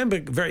 I remember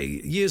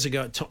years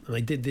ago at Tottenham,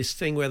 they did this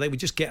thing where they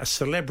would just get a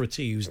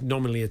celebrity who's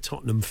nominally a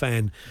Tottenham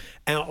fan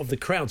out of the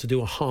crowd to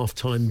do a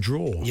half-time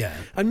draw. Yeah.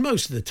 And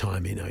most of the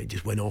time, he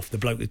just went off. The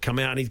bloke would come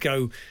out and he'd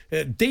go,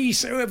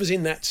 whoever's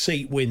in that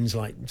seat wins,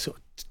 like sort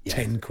of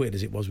 10 quid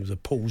as it was a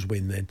Paul's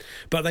win then.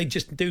 But they'd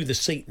just do the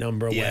seat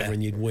number or whatever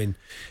and you'd win.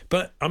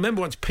 But I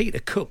remember once Peter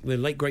Cook, the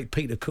late great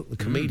Peter Cook, the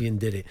comedian,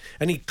 did it.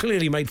 And he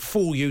clearly made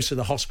full use of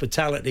the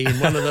hospitality in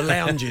one of the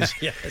lounges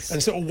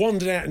and sort of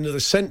wandered out into the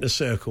centre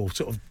circle,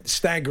 sort of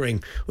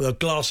staggering with a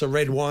glass of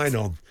red wine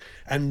on.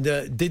 And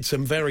did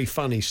some very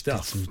funny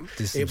stuff.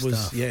 It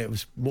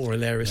was more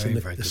hilarious than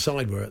the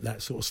side were at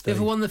that sort of stage.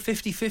 You ever won the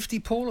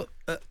 50-50, Paul,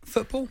 at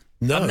football?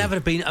 No. I've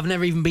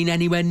never even been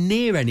anywhere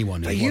near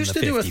anyone who They won used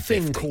the to do a 50-50.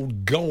 thing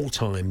called goal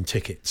time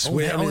tickets. I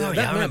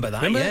remember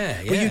that.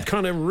 Yeah. Where you'd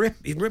kind of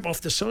rip off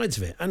the sides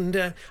of it. And,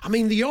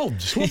 the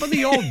odds. What were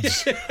the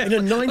odds? In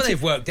a 90... Well,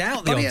 they've worked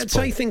out the odds, I'd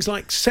say things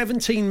like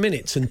 17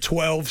 minutes and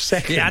 12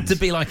 seconds. It had to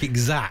be, like,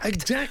 exact.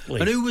 Exactly.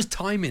 And who was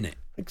timing it?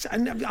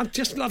 And I'd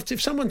just love to,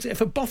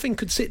 if a boffin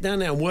could sit down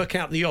now and work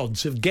out the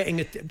odds of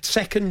getting a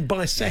second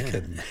by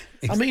second.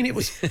 I mean, it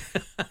was a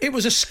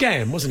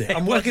scam, wasn't it?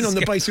 I'm working on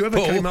the basis whoever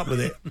came up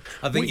with it.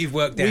 I think you've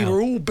worked out. We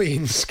were all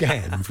being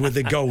scammed with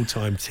the goal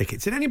time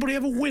tickets. Did anybody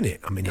ever win it?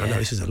 I mean, I know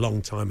this is a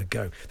long time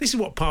ago. This is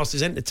what passed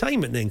as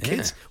entertainment then,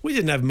 kids. We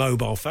didn't have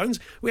mobile phones.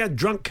 We had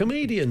drunk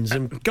comedians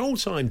and goal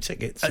time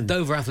tickets. At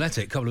Dover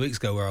Athletic, a couple of weeks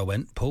ago where I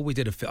went, Paul,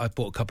 I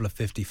bought a couple of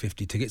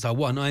 50-50 tickets. I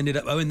won. I ended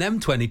up owing them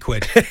 20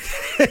 quid.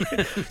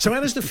 So how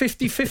does the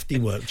 50-50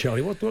 work,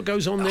 Charlie? What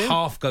goes on there?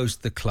 Half goes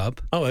to the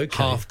club. Oh, okay.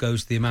 Half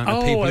goes to the amount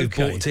of people who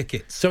bought tickets.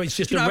 So it's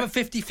just Do you have a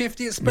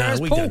 50-50 at Spurs,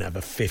 No, we Paul? don't have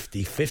a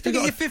 50-50. You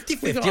get your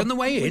 50-50 on the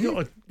way in. We've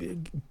got a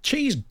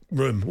cheese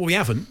room. Well, we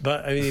haven't,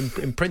 but I mean,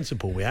 in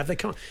principle we have. They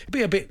can't. It'd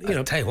be a bit,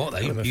 I'll tell you what,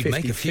 though, you'd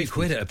make a few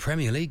quid at a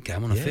Premier League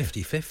game on a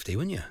 50-50,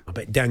 wouldn't you? I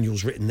bet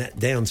Daniel's written that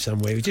down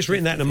somewhere. He's just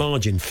written that in a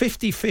margin.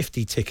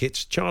 50-50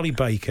 tickets, Charlie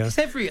Baker. It's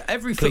every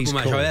football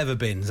match I've ever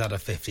been has had a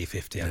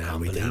 50-50. No,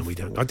 we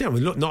don't. I don't.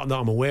 Look, not that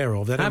I'm aware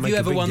of. Have you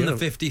ever won the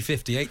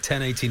 50-50,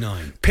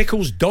 8-10-89?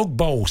 Pickles Dog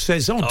Bowl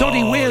says,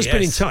 Doddy Weir's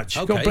been in touch.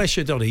 Okay. God bless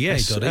you, Doddy.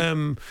 Yes. Hey,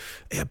 Doddy.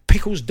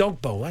 Pickles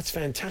Dog Bowl. That's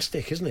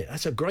fantastic, isn't it?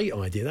 That's a great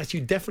idea. That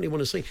you definitely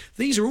want to see.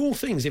 These are all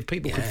things, if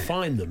people could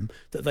find them,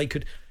 that they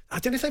could... I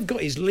don't know if they've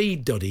got his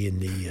lead, Doddy, in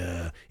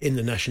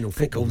the National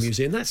Football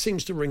Museum. That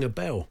seems to ring a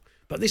bell.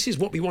 But this is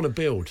what we want to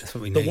build. That's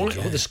what we need.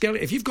 The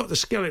skeleton. If you've got the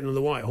skeleton of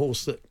the white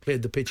horse that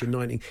cleared the pitch in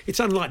 19, it's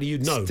unlikely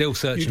you'd know. Still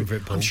searching for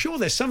it, Paul. I'm sure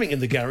there's something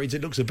in the garage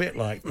that looks a bit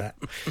like that.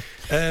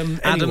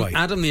 Anyway.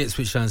 Adam, the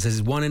Ipswich fan,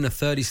 says 1 in a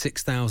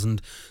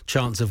 36,000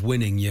 chance of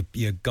winning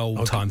your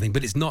goal time thing,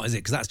 but it's not, is it?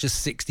 Because that's just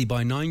 60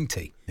 by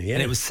 90. Yeah.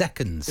 And it was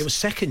seconds. It was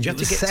seconds. You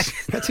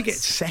had to get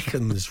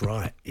seconds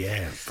right.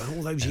 Yeah. But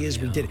all those years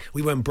we did it.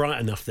 We weren't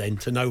bright enough then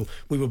to know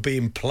we were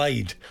being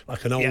played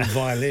like an old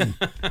violin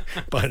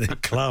by the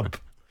club.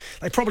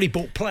 They probably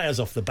bought players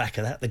off the back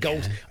of that.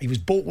 He was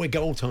bought with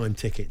goal time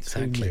tickets.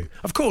 Exactly.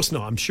 Of course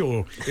not. I'm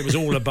sure it was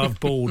all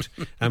above board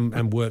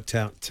and worked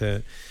out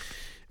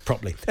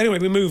properly. Anyway,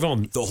 we move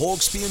on. The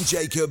Hawksbee and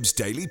Jacobs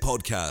Daily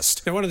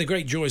Podcast. Now, one of the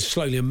great joys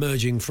slowly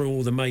emerging through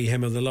all the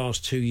mayhem of the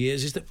last 2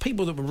 years is that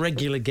people that were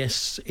regular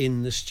guests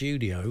in the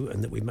studio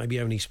and that we've maybe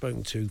only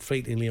spoken to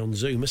fleetingly on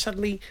Zoom are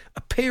suddenly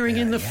appearing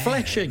in the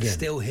flesh again.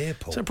 Still here,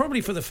 Paul. So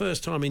probably for the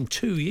first time in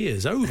 2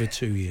 years, over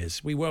 2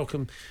 years, we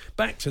welcome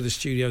back to the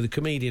studio the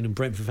comedian and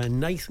Brentford fan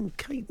Nathan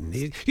Caton.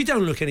 You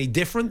don't look any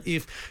different.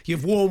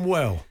 You've worn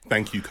well.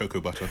 Thank you,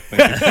 Cocoa Butter.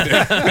 Thank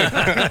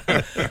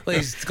you. Well,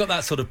 he's got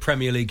that sort of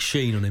Premier League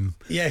sheen on him.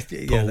 Yeah,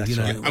 Paul, that's you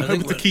know, right. I'm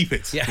hoping to keep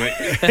it. Yeah.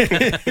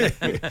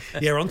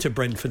 Yeah, on to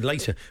Brentford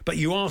later. But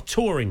you are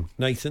touring,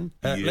 Nathan.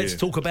 Let's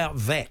talk about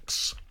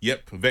Vex.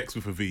 Yep, Vex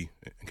with a V,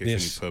 in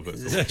case any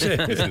perverts.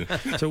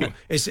 So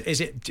is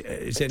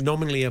it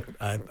nominally a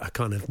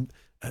kind of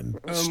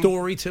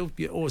story to,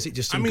 or is it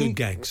just some good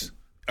gags?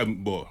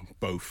 Well,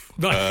 both.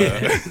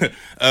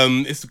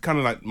 It's kind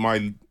of like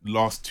my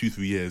last 2-3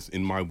 years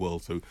in my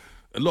world. So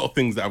a lot of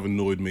things that have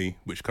annoyed me,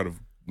 which kind of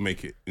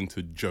make it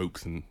into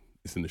jokes, and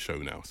it's in the show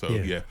now. So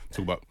talk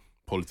about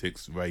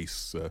politics,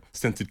 race,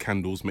 scented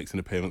candles makes an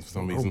appearance for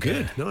some reason. Oh,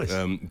 good, nice.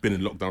 Been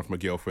in lockdown for my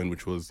girlfriend,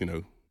 which was,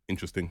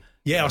 interesting.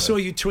 Yeah, I saw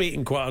you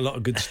tweeting quite a lot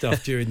of good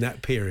stuff during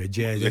that period.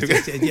 Yeah.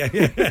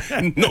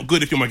 Not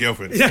good if you're my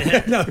girlfriend.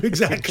 No,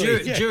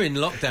 exactly. During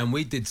lockdown,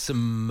 we did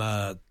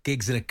some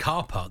gigs in a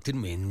car park,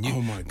 didn't we?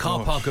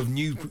 Car park of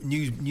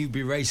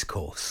Newbury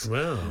Racecourse.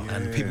 Wow.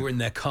 And people were in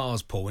their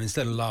cars, Paul, and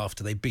instead of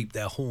laughter, they beeped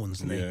their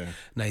horns,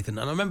 Nathan.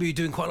 And I remember you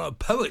doing quite a lot of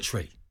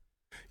poetry.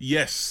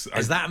 Yes.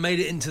 Has that made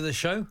it into the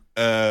show?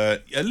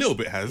 A little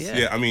bit has.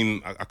 Yeah, I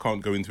mean, I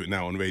can't go into it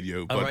now on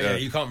radio. Oh, right,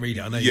 you can't read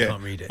it. I know you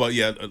can't read it. But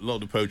yeah, a lot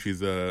of the poetry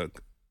is...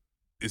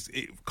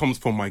 it comes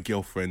from my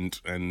girlfriend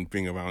and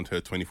being around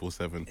her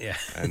 24/7. Yeah.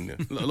 And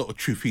a lot of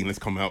true feelings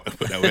come out,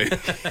 put that way.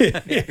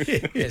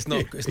 It's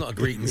not a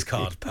greetings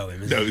card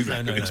poem, is it?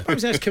 Exactly. I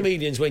suppose as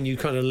comedians, when you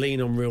kind of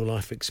lean on real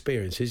life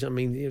experiences, I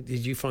mean,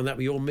 did you find that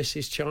with your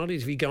Mrs. Charlie?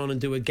 If you go on and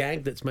do a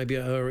gag that's maybe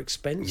at her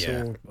expense,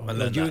 or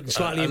did you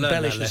slightly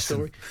embellish the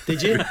story?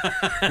 Did you?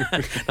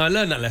 I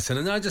learned that lesson,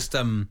 and I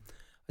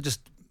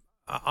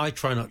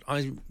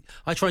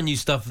try and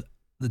use stuff,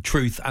 the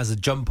truth as a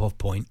jump-off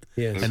point,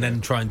 and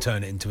then try and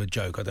turn it into a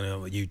joke. I don't know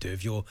what you do.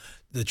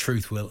 The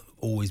truth will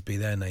always be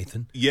there,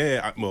 Nathan.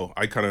 Yeah,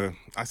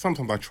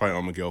 sometimes I try it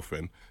on my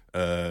girlfriend,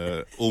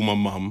 or my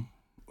mum,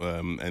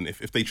 and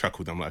if they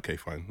chuckle, I'm like, okay,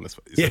 fine, it's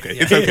okay.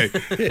 It's okay.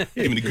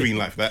 Give me the green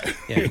light for that.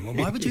 Yeah. Well,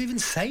 why would you even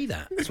say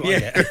that? That's what I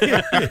get.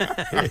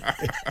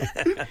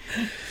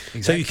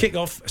 Exactly. So you kick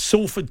off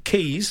Salford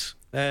Quays.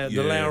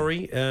 The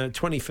Lowry,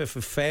 25th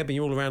of Feb, and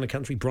you're all around the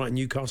country: Brighton,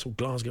 Newcastle,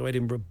 Glasgow,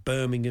 Edinburgh,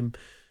 Birmingham,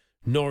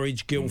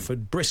 Norwich,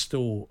 Guildford,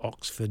 Bristol,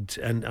 Oxford,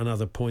 and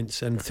other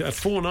points, and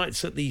 4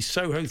 nights at the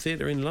Soho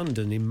Theatre in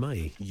London in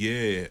May.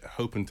 Yeah,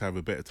 hoping to have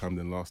a better time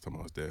than last time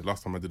I was there.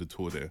 Last time I did a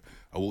tour there,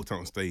 I walked out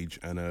on stage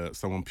and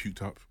someone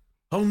puked up.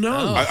 Oh,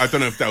 no. I don't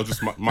know if that was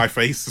just my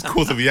face,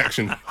 cause of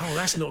reaction. Oh,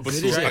 that's not good,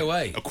 straight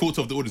away. A quarter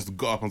of the audience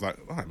got up. I was like,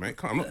 all right,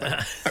 mate, I'm not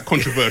that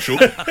controversial.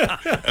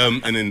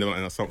 And then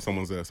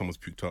someone's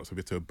puked up, so we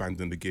had to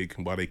abandon the gig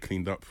while they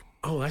cleaned up.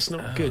 Oh, that's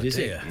not good, is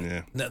it?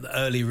 Yeah. The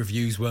early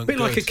reviews weren't good.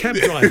 Like a cab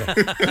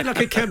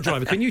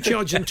driver. Can you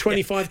charge them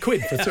 25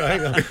 quid for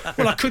hang on?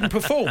 Well, I couldn't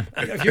perform.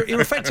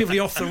 You're effectively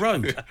off the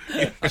road.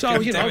 So, I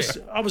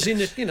was in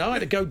the, I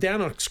had to go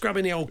down, I was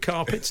scrubbing the old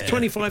carpets.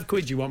 25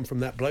 quid you want from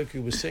that bloke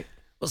who was sick.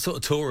 What sort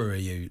of tourer are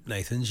you,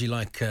 Nathan? Do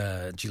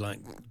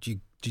you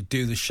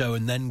do the show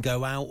and then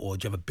go out, or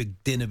do you have a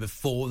big dinner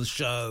before the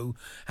show?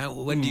 How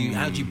do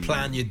you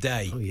plan your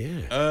day? Oh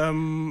yeah.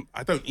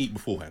 I don't eat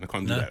beforehand. I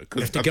can't do that.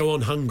 You have to go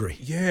on hungry.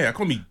 Yeah, I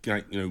can't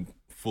be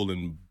full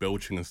and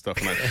belching and stuff.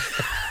 And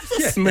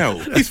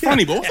smell. It's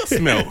funny, but what's that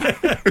smell?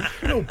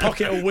 A little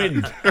pocket of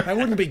wind. That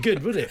wouldn't be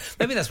good, would it?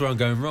 Maybe that's where I'm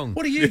going wrong.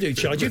 What do you do,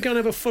 Charles? Do you go and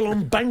have a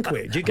full-on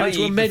banquet? Do you go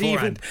to a medieval...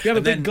 Beforehand. You have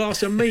a big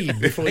glass of mead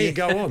before you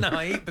go on? No,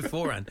 I eat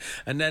beforehand.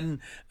 And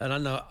I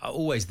know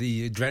always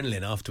the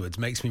adrenaline afterwards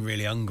makes me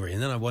really hungry.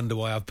 And then I wonder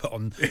why I've put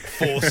on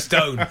 4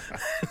 stone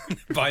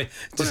by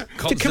just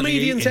constantly Do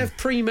comedians eating. have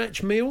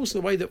pre-match meals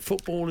the way that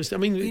footballers... I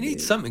mean... You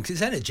need something,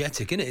 because it's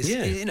energetic, isn't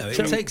it?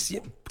 It takes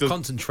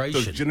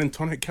concentration. Does gin and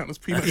tonic count as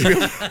pre-match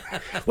meal?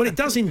 Well, it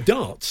does in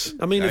darts.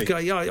 I mean,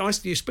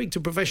 you speak to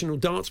professional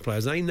darts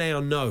players, they now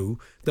know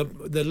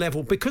the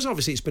level, because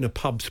obviously it's been a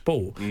pub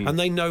sport, and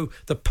they know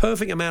the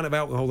perfect amount of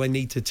alcohol they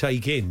need to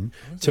take in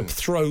to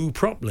throw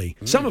properly.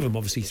 Some of them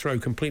obviously throw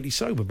completely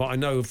sober, but I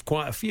know of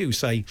quite a few,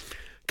 say,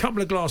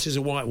 couple of glasses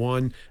of white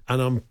wine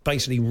and I'm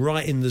basically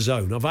right in the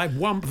zone. If I have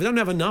one, if I don't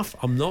have enough,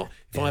 I'm not.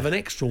 If I have an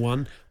extra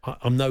one,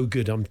 I'm no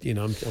good. I've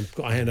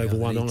got a hand over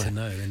one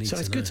eye. So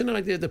it's good to know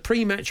the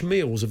pre-match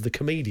meals of the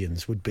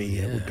comedians would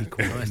be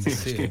quite nice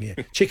interesting. Yeah.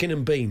 Chicken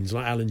and beans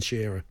like Alan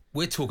Shearer.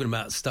 We're talking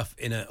about stuff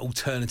in an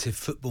alternative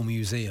football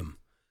museum.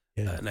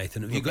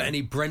 Nathan, have you got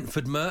any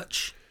Brentford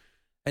merch?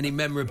 Any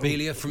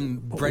memorabilia from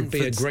Brentford? Would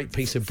be a great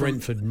piece of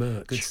Brentford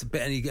merch.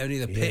 Only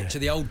the pitch, or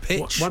the old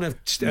pitch? One of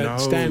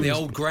the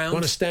old ground.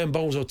 One of Stan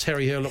Bowles or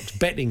Terry Hurlock's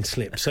betting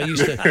slips. They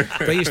used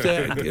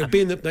to be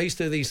in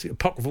these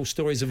apocryphal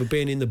stories of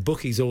being in the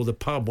bookies or the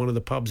pub, one of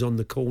the pubs on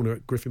the corner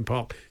at Griffin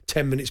Park,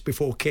 10 minutes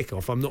before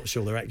kick-off. I'm not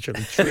sure they're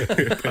actually true,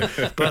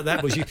 but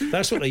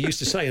that's what they used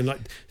to say. And like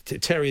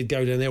Terry would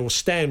go down there, or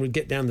Stan would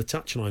get down the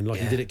touchline like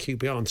he did at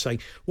QPR and say,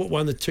 "What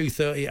won the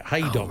 2:30 at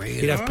Haydock?"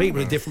 Really? He'd have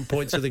people at different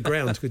points of the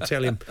ground could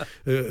tell him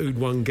who'd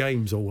won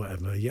games or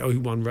whatever, or who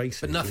won races.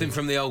 But nothing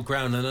from the old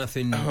ground, and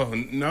nothing. Oh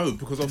no,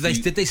 because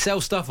did they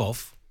sell stuff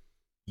off?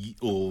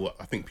 Or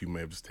I think people may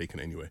have just taken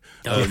it anyway.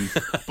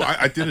 But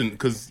I didn't,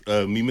 because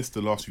we missed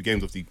the last few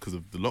games obviously because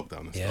of the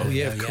lockdown and stuff. Oh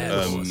yeah, of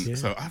course.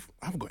 So I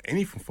haven't got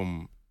anything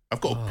from.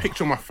 I've got a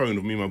picture on my phone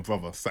of me and my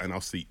brother sat in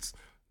our seats.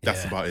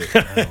 That's about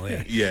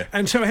it. Yeah.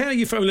 And so how are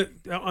you feeling? Look,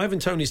 Ivan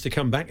Toney's to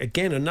come back.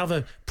 Again,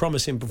 another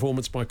promising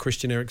performance by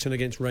Christian Eriksen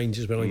against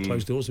Rangers behind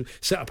closed doors.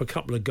 Set up a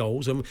couple of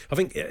goals. I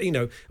think, I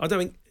don't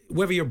think,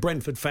 whether you're a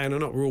Brentford fan or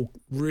not, we're all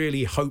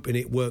really hoping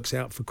it works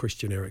out for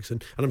Christian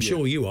Eriksen. And I'm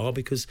sure you are,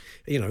 because,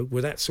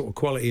 with that sort of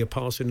quality of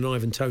passing and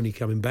Ivan Toney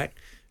coming back,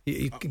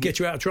 it could get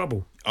you out of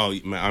trouble. Oh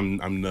man,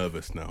 I'm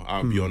nervous now.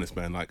 I'll be honest,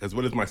 man. Like, as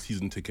well as my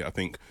season ticket, I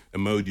think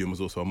Imodium was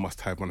also a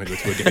must-have when I go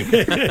to a game.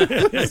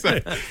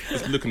 So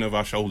just looking over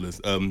our shoulders.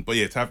 But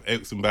yeah, to have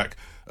Eriksen back.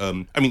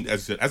 I mean,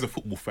 as you said, as a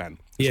football fan,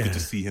 it's good to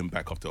see him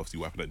back after obviously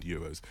what happened at the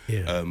Euros.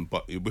 Yeah.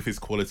 But with his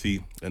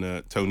quality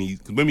and Tony,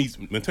 when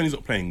Tony's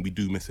not playing, we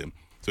do miss him.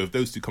 So if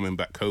those two coming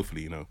back,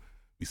 hopefully,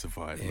 we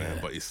survive, man.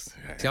 But it's.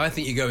 See, I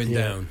think you're going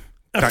down.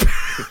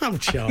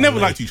 Never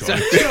liked you,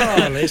 Charlie.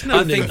 Charlie,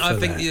 I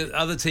think the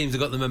other teams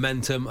have got the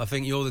momentum. I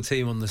think you're the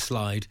team on the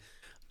slide.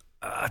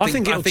 I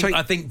think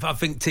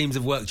teams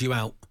have worked you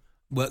out,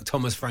 worked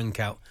Thomas Frank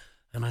out,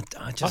 and I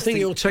think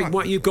it'll take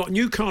what you've got.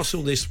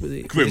 Newcastle this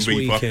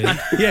weekend.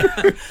 Yeah,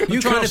 I'm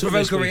trying to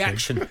provoke a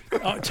reaction.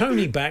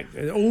 Tony back,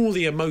 all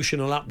the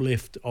emotional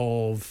uplift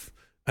of.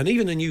 And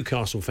even the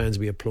Newcastle fans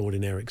will be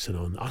applauding Eriksen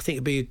on. I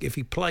think if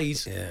he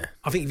plays,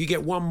 I think if you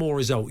get one more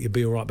result, you'll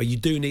be all right. But you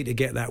do need to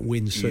get that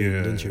win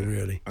soon, don't you,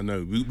 really? I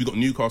know. We've got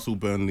Newcastle,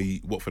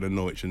 Burnley, Watford and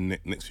Norwich in the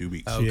next few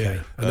weeks.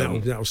 Okay.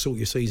 And that'll sort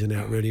your season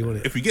out, really, won't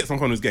it? If we get some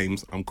kind of those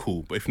games, I'm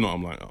cool. But if not,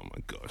 I'm like, oh,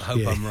 my gosh. I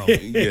hope I'm wrong.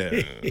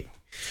 Yeah.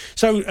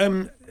 So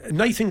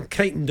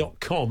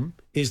NathanCaton.com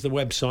is the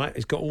website.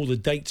 It's got all the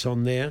dates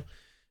on there.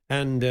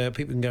 And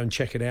people can go and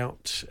check it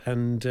out.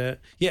 And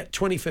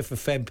 25th of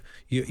Feb,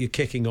 you're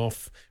kicking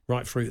off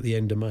right through at the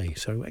end of May.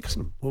 So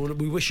excellent. Well,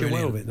 we wish you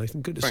well with it,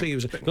 Nathan. Good to see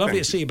you. Lovely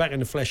to see you back in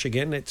the flesh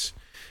again.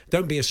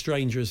 Don't be a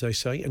stranger, as they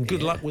say. And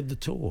good luck with the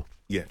tour.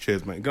 Yeah,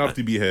 cheers, mate. Glad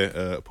to be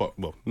here.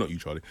 Well, not you,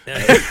 Charlie.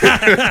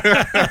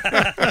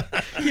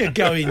 You're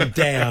going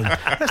down.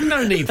 There's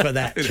no need for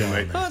that,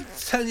 Charlie. I'm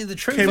telling you the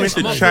truth. Came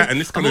into the chat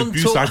and this kind of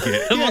abuse I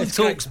get. I'm on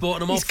TalkSport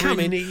and I'm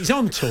offering... He's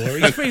on tour.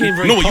 He's feeling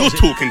very positive. What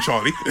you're talking,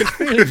 Charlie. He's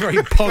feeling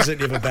very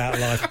positive about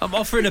life. I'm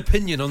offering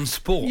opinion on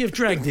sport. You've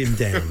dragged him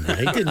down there.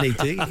 He didn't need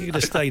to. He could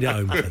have stayed at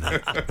home for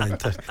that.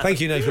 Fantastic. Thank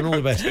you, Nathan. All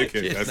the best.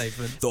 Cheers,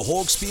 Nathan. The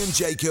Hawksbee and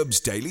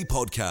Jacobs Daily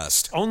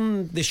Podcast.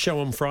 On this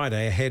show on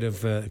Friday, ahead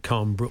of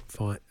Calm Brook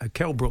fight,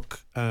 Kell Brook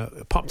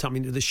popped up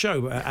into the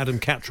show. Adam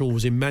Cattrall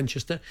was in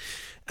Manchester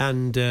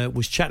and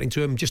was chatting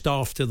to him just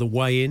after the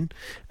weigh-in.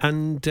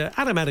 And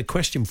Adam had a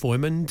question for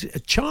him, and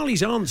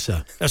Kell's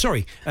answer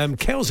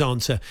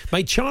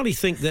made Charlie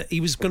think that he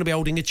was going to be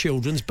holding a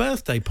children's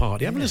birthday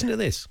party. Have a listen to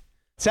this.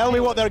 Tell me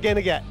what they're going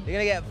to get. They're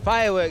going to get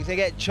fireworks, they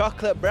get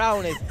chocolate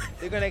brownies,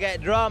 they're going to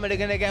get drama, they're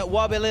going to get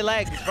wobbly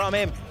legs from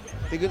him.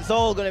 It's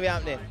all going to be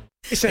happening.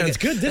 It sounds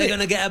good, doesn't it? They're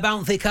going to get a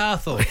bouncy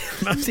castle.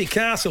 Bouncy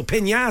castle,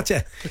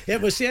 pinata. It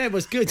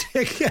was good.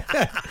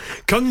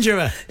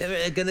 Conjurer.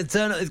 They're going to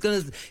turn up. It's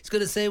going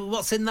to say,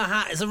 "What's in the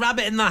hat?" It's a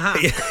rabbit in the hat.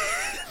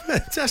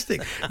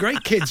 Fantastic.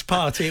 Great kids'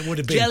 party it would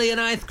have been. Jelly and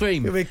ice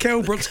cream. I mean,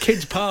 Kell Brook's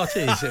kids'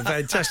 parties.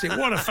 Fantastic.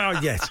 What a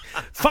fun, yes.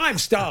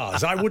 5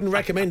 stars. I wouldn't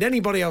recommend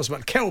anybody else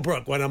but Kell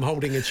Brook when I'm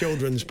holding a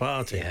children's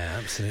party. Yeah,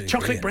 absolutely.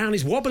 Chocolate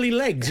brownies, wobbly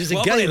legs is a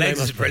game. Wobbly legs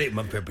is brilliant.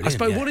 I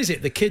suppose, what is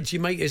it? The kids you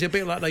make, it's a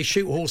bit like they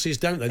shoot horses,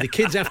 don't they? The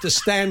kids have to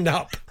stand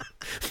up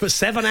for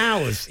 7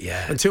 hours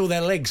until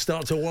their legs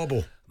start to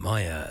wobble.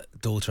 My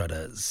daughter had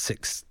a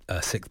sixth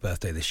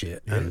birthday this year,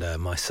 and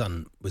my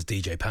son was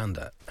DJ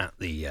Panda at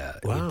the.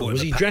 Wow!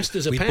 Was he dressed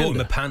as a panda? We bought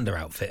him a panda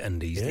outfit,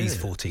 and he's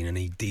 14, and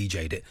he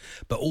DJ'd it.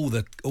 But all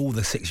the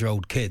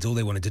 6-year-old kids, all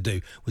they wanted to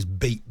do was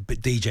beat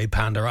DJ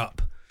Panda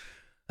up.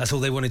 That's all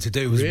they wanted to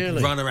do was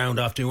run around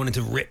after. He wanted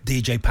to rip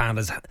DJ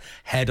Panda's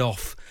head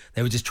off.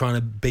 They were just trying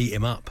to beat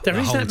him up. There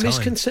is that time.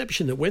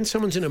 Misconception that when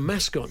someone's in a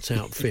mascot's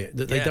outfit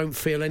that they don't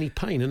feel any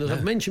pain. And as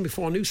I've mentioned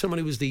before, I knew someone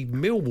who was the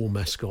Millwall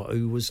mascot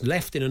who was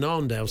left in an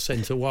Arndale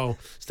centre while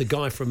the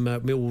guy from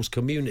Millwall's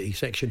community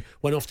section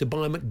went off to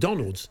buy a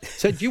McDonald's.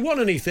 Said, "Do you want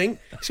anything?"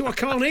 He said, "I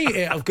can't eat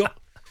it. I've got..."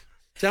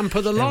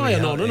 Zampa the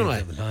Lion on, hadn't I?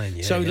 The Lion,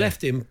 yeah, so yeah.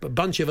 left him, a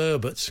bunch of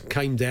Herberts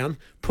came down,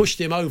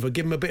 pushed him over,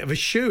 give him a bit of a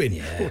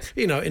shoeing,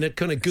 in a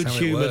kind of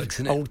good-humoured,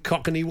 old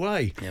Cockney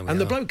way. Yeah, and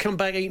the bloke come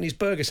back eating his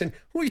burger saying,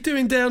 what are you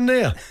doing down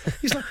there?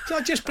 He's like,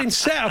 I've just been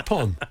sat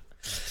upon.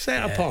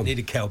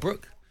 Needed Kell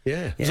Brook.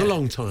 Yeah, it was a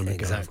long time ago.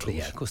 Exactly,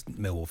 of course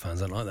Millwall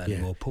fans don't like that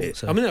anymore, Paul.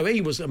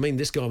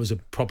 This guy was a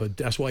proper,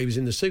 that's why he was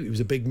in the suit, he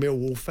was a big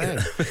Millwall fan.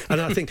 And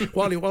I think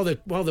while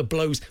the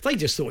blows, they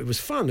just thought it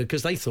was fun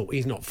because they thought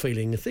he's not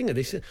feeling a thing. And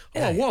he said,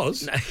 I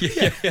was.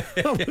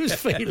 I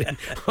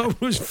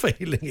was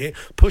feeling it,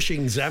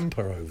 pushing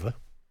Zampa over.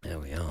 There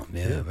we are,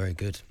 very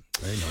good.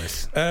 Very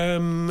nice.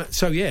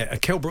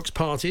 Kell Brook's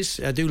parties,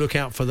 do look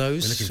out for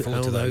those. We're looking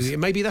forward to those.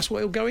 Maybe that's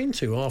what he'll go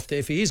into after,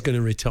 if he is going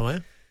to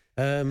retire.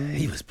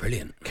 He was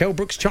brilliant. Kell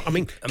Brook's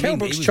brilliant,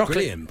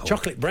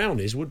 chocolate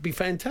brownies would be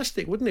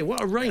fantastic, wouldn't it?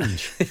 What a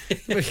range!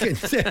 They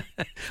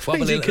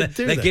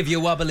give you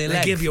wobbly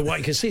legs. You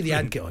can see the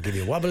ad. I'll give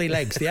you wobbly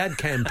legs. The ad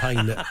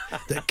campaign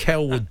that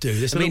Kell would do.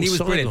 He was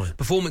brilliant.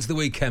 Performance of the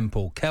weekend,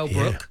 Paul. Kell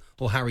Brook.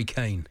 Or Harry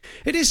Kane.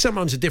 It is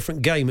sometimes a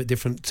different game at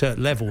different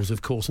levels,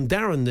 of course. And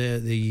Darren,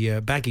 the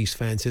Baggies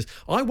fan, says,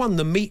 I won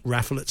the meat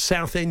raffle at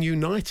Southend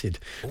United.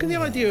 The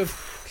idea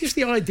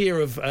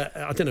of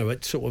I don't know,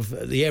 at sort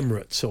of the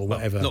Emirates or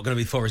whatever. Not going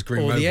to be Forest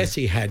Green or Rovers.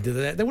 the Etihad.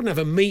 They wouldn't have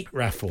a meat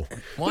raffle.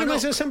 Why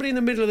not? There's somebody in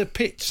the middle of the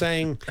pitch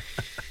saying...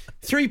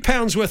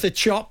 £3 worth of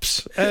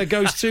chops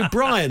goes to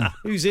Brian,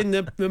 who's in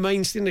the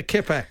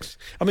Kippax.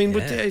 I mean,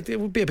 it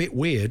would be a bit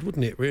weird,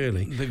 wouldn't it,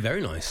 really? It would be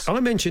very nice. I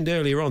mentioned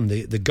earlier on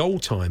the goal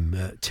time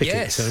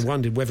tickets, and I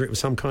wondered whether it was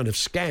some kind of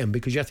scam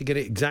because you have to get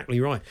it exactly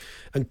right.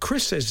 And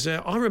Chris says,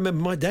 I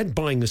remember my dad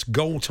buying us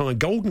golden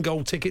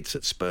goal tickets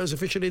at Spurs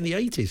officially in the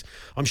 80s.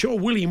 I'm sure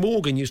Willie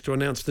Morgan used to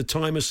announce the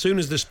time as soon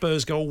as the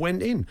Spurs goal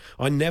went in.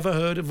 I never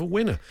heard of a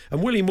winner.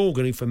 And Willie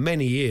Morgan, who for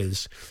many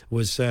years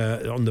was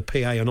on the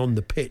PA and on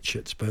the pitch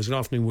at Spurs. Good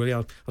afternoon, Willie.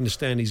 I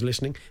understand he's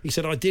listening. He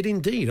said, I did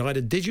indeed. I had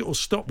a digital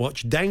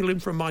stopwatch dangling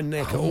from my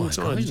neck at all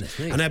times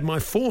and had my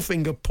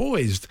forefinger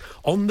poised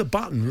on the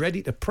button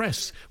ready to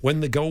press when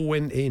the goal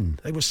went in.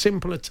 They were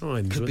simpler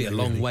times. Could be a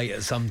long wait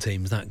at some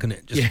teams, that, couldn't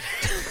it?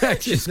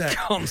 Just that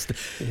constant.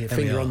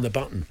 Finger on the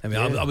button.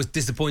 I was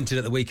disappointed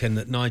at the weekend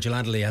that Nigel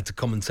Adderley had to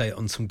commentate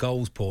on some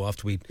goals, Paul,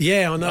 after we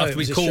I know. After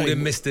we called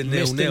him Mr.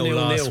 0-0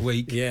 last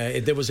week. Yeah,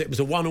 it was a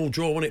 1-1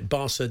 draw, wasn't it?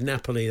 Barca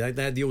Napoli.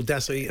 They had the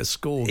audacity to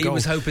score. He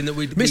was hoping that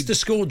we'd Mr.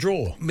 Score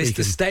draw.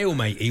 Mr.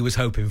 Stalemate he was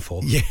hoping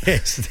for.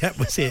 Yes, that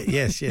was it.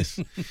 Yes.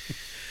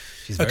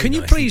 Can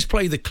you nice. please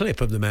play the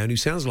clip of the man who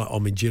sounds like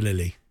Omid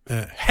Jalili?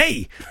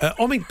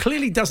 Omid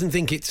clearly doesn't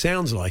think it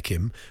sounds like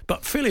him,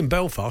 but Phil in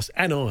Belfast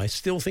and I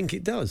still think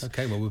it does.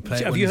 Okay, well, we'll play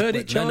it. Have you heard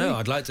it, Charlie? No,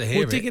 I'd like to hear it.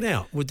 We'll dig it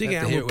out. We'll dig it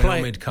out. We'll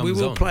play it. We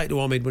will play it to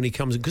Omid when he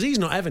comes in, because he's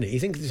not having it. He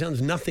thinks it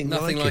sounds nothing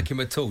like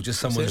him at all, just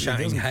someone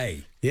shouting,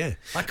 hey. Yeah.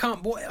 I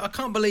can't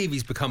believe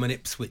he's become an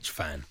Ipswich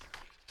fan.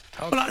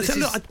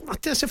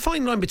 There's a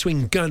fine line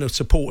between going to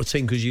support a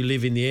team because you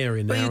live in the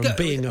area now and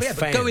being a fan.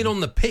 But going on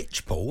the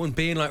pitch, Paul, and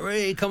being like,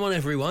 hey, come on,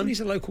 everyone. Well, he's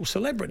a local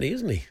celebrity,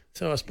 isn't he?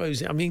 So I suppose,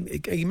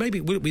 he may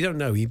be, we don't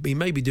know, he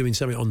may be doing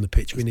something on the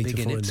pitch. We need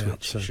to find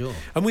out. So. Sure.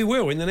 And we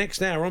will in the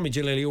next hour. Omid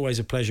Jalili, always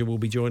a pleasure, will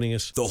be joining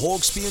us. The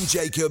Hawksbee and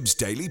Jacobs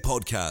Daily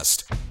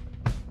Podcast.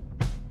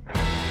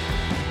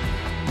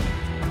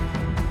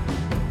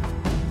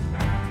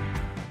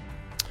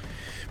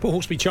 Paul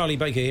Hawksbee, Charlie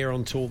Baker here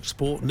on Talk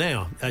Sport.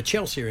 Now,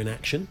 Chelsea are in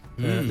action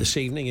this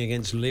evening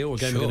against Lille.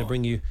 Again, we're going to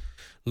bring you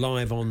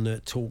live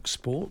on Talk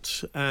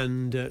Sport.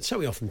 And so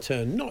we often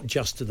turn not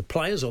just to the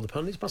players or the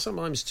pundits, but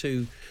sometimes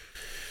to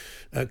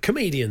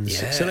comedians,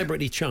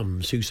 celebrity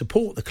chums who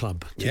support the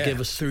club to give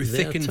us through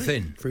thick and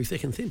thin. Through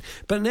thick and thin.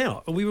 But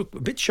now, we were a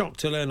bit shocked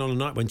to learn on a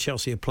night when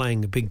Chelsea are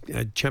playing a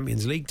big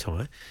Champions League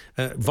tie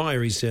via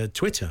his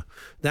Twitter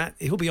that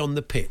he'll be on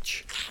the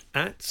pitch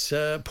at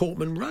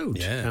Portman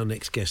Road, our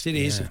next guest. It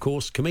is, of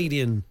course,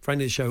 comedian,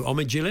 friend of the show,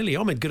 Omid Jalili.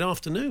 Omid, good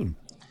afternoon.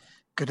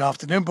 Good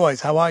afternoon, boys.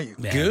 How are you?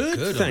 Yeah,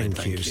 good,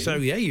 thank you. So,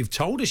 you've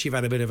told us you've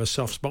had a bit of a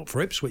soft spot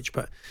for Ipswich,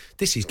 but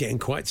this is getting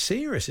quite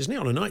serious, isn't it?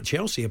 On a night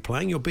Chelsea are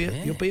playing, you'll be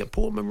at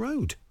Portman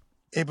Road.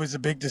 It was a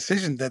big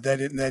decision that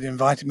they'd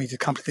invited me to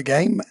come to the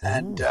game,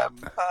 and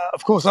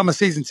of course, I'm a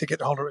season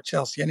ticket holder at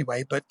Chelsea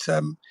anyway. But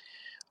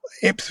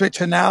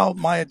Ipswich are now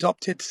my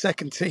adopted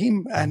second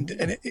team, and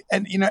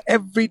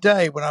every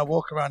day when I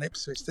walk around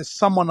Ipswich, there's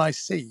someone I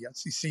see. I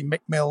see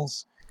Mick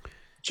Mills,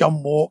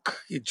 John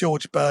Walk,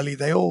 George Burley,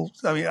 they all,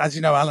 as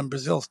you know, Alan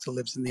Brazil still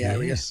lives in the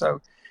area. Yeah.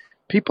 So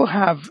people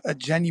have a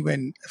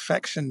genuine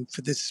affection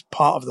for this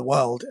part of the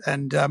world.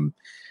 And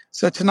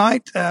so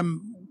tonight,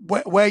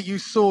 where you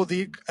saw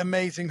the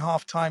amazing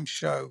halftime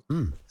show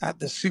at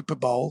the Super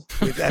Bowl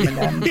with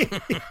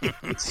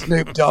Eminem,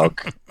 Snoop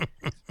Dogg,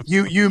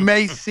 you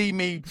may see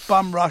me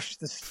bum rush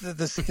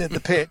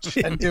the pitch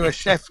and do a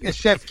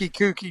Shefki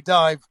Kooky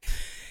dive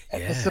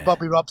at the Sir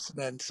Bobby Robson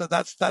end. So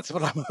that's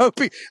what I'm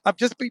hoping. I've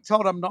just been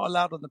told I'm not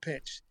allowed on the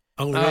pitch.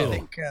 Oh, really? I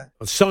think, on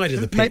the side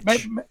of the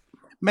pitch?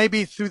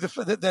 Maybe through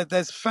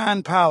there's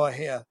fan power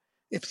here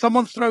if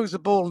someone throws a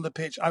ball on the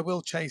pitch, I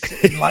will chase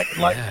it. Like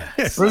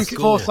Bruce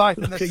Forsyth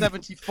in the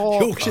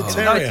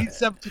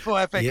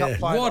 1974 FA Cup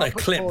final. What a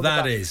clip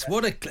that is!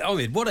 What a clip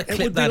It would that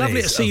be lovely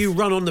is to see you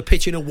run on the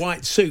pitch in a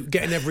white suit,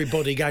 getting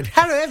everybody going,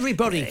 "Hello,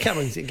 everybody!"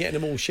 Coming, getting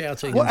them all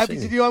shouting. Well,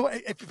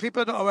 if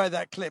people are not aware of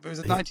that clip, it was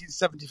a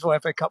 1974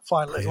 FA Cup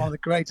final. It was one of the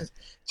greatest,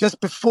 just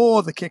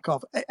before the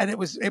kickoff, and it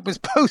was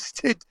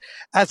posted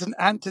as an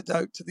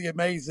antidote to the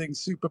amazing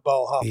Super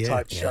Bowl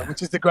halftime show,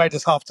 which is the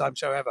greatest halftime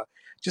show ever.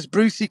 Just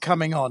Brucey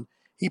coming on.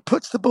 He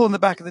puts the ball in the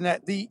back of the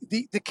net.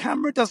 The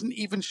camera doesn't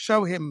even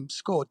show him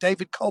score.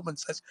 David Coleman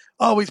says,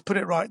 "Oh, he's put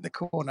it right in the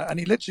corner." And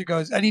he literally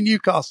goes, "Any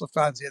Newcastle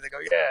fans here?" They go,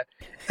 "Yeah."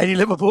 "Any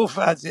Liverpool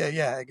fans here?"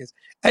 "Yeah." He goes,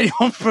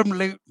 "Anyone from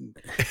Luton?"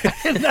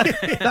 And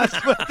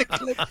that's where the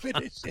clip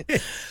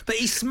finishes. But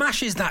he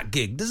smashes that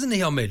gig, doesn't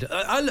he, Omid?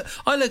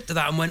 I looked at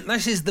that and went,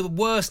 "This is the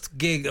worst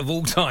gig of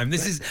all time.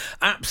 This is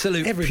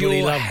absolute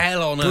pure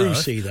hell on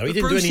Brucey, earth." though. He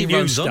didn't do any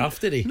new stuff,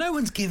 did he? No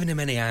one's giving him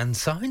any hand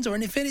signs or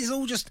anything. It's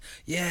all just,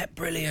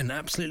 brilliant,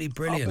 absolutely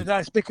brilliant. But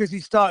that's because he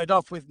started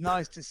off with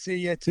 "nice to see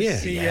you," and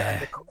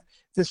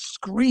the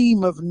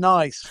scream of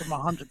 "nice" from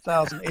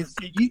 100,000 is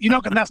you're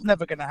not. That's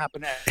never going to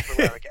happen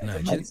everywhere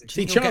again.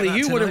 See, Charlie,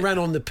 you would have ran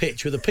on the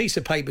pitch with a piece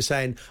of paper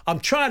saying, "I'm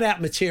trying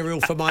out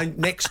material for my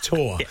next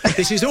tour.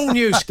 This is all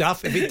new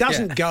stuff. If it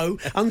doesn't go,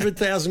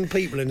 100,000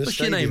 people in the stadium." What's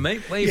your name,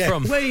 mate? Where are you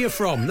from? Where are you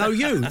from? No,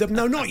 you.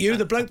 No, not you.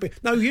 The bloke.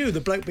 No, you. The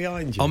bloke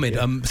behind you.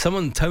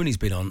 Omid, Tony's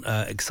been on.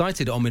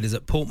 Excited Omid is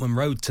at Portman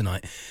Road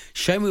tonight.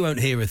 Shame we won't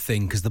hear a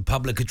thing because the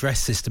public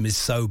address system is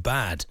so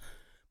bad.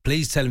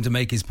 Please tell him to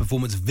make his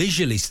performance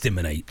visually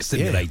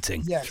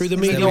stimulating. Yes. Through the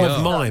medium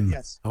of mime,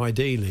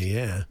 ideally,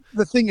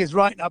 The thing is,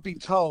 right now, I've been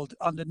told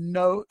under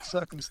no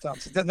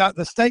circumstances, that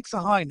the stakes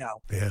are high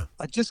now. Yeah.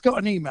 I just got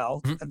an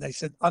email and they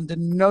said, under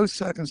no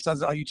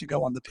circumstances are you to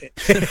go on the pitch.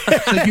 So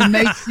you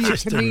may see a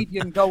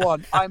comedian go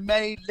on. I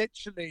may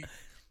literally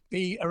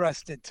be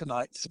arrested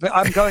tonight. But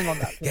I'm going on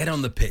that pitch. Get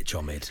on the pitch,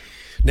 Omid.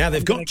 Now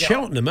they've got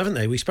Cheltenham, haven't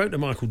they? We spoke to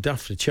Michael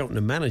Duff, the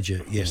Cheltenham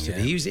manager,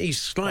 yesterday.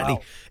 He's slightly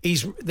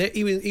he's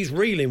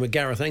reeling with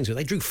Gareth Ainsworth.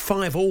 They drew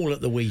 5-5 at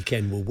the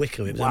weekend with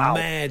Wickham. It was a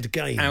mad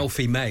game.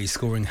 Alfie May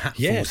scoring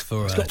hatfuls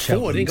for he's got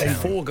Cheltenham. He got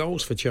 4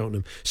 goals for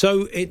Cheltenham.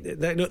 So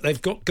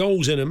they've got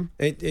goals in them.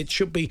 It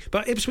should be,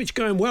 but Ipswich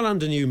going well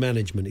under new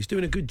management. He's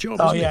doing a good job.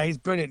 Oh yeah, he's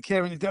brilliant.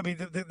 Kieran, I mean,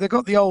 they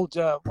got the old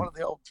one of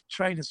the old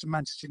trainers from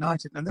Manchester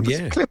United, and there was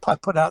a clip I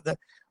put out that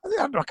they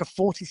had like a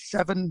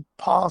 47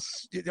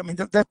 pass. I mean,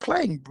 they're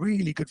playing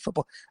really good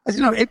football. As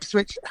you know,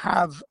 Ipswich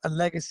have a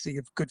legacy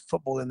of good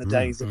football in the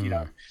days of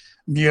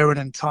Muren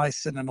and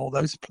Tyson and all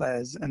those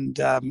players, and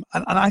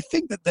I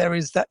think that there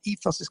is that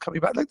ethos is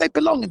coming back. Like, they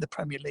belong in the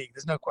Premier League.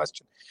 There's no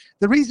question.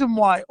 The reason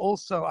why,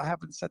 also, I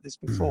haven't said this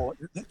before,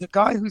 the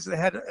guy who's the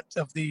head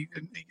of the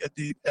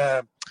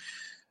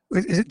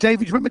is it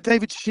David? Remember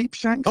David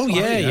Sheepshanks? Oh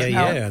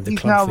yeah.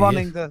 He's now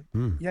running the.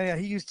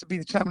 He used to be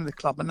the chairman of the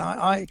club, and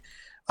I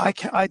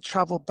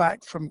travelled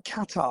back from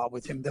Qatar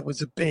with him. There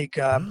was a big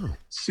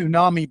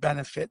tsunami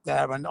benefit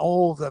there, and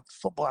all the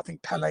football. I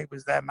think Pele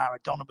was there,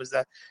 Maradona was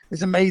there. It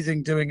was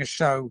amazing doing a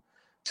show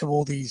to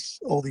all these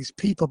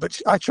people. But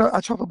I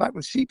travelled back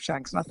with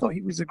Sheepshanks, and I thought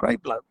he was a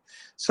great bloke.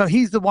 So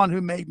he's the one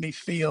who made me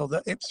feel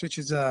that Ipswich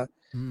is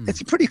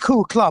it's a pretty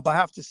cool club, I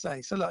have to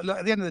say. So look,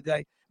 at the end of the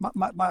day,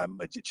 my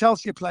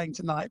Chelsea are playing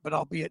tonight, but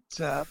I'll be at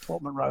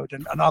Portman Road,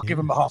 and I'll give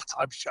them a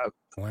half-time show.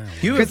 Wow.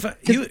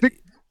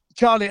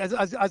 Charlie, as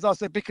I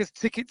said, because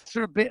tickets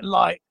are a bit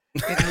light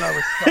in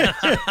lower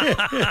stuff.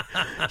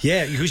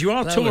 Yeah, because you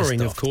are touring,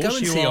 of course. Go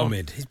and see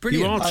Omid. He's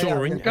brilliant. You are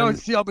touring. Go and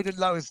see Omid in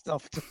lower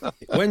stuff.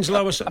 When's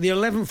lower stuff? The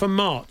 11th of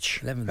March.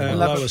 11th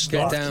lower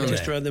stuff. Down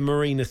just around the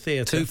Marina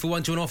Theatre. 2 for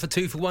 1. Do you want to offer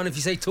 2 for 1 if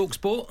you say Talk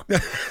Sport?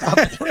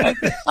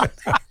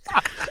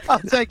 I'll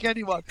take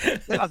anyone.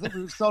 I think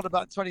we've sold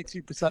about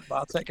 22%, but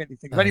I'll take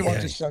anything. If anyone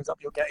just shows up,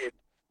 you'll get in.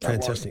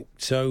 Fantastic.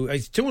 So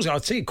tours,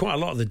 I'd see quite a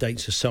lot of the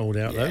dates are sold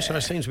out though, so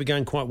it seems to be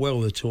going quite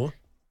well, the tour.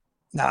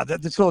 No,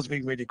 the tour's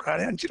been really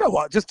great. And do you know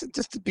what? Just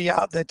to be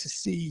out there to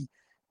see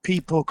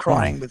people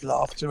crying with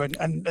laughter.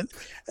 And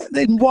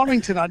in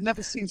Warrington, I'd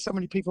never seen so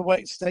many people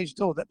wait at stage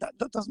door.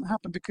 That doesn't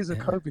happen because of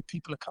COVID.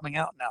 People are coming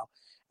out now.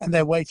 And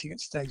they're waiting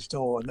at stage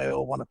door, and they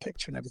all want a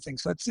picture and everything.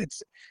 So it's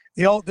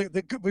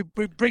we're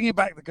bringing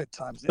back the good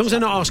times. Those are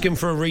not asking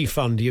for a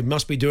refund. You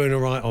must be doing all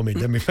right, Omid.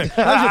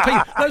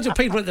 Loads of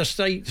people at the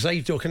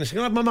stage door can say, "Can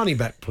I have my money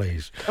back,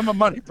 please?" Have my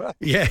money back.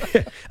 Yeah,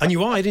 and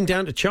you are heading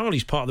down to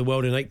Charlie's part of the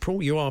world in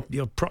April. You're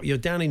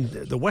down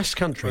in the West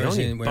Country, aren't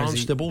you?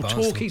 Barnstable,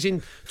 Torquay's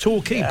in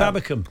Torquay,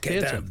 Babacombe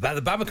Theatre.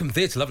 The Babacombe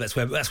Theatre, lovely.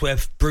 That's where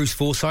Bruce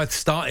Forsyth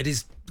started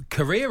his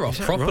career off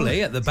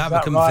properly at the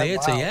Babacombe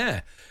Theatre. Wow.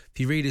 Yeah. If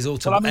you read his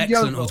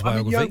excellent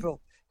autobiography.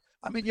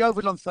 I'm in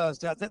Yeovil on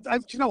Thursday. Do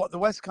you know what? The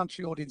West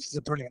Country audiences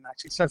are brilliant,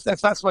 actually. So if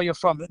that's where you're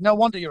from, no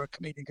wonder you're a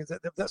comedian, because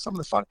there's some of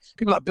the fun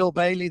people like Bill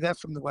Bailey. They're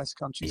from the West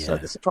Country, so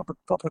it's a proper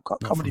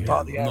comedy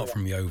part of the area. Not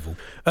from Yeovil.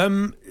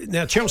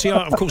 Now Chelsea,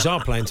 of course,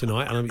 are playing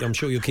tonight, and I'm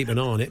sure you'll keep an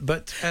eye on it.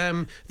 But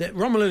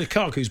Romelu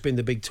Lukaku's been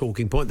the big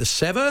talking point. The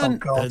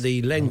 7,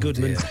 the Len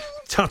Goodman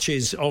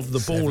touches of the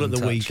ball at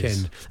the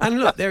weekend. And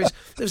look,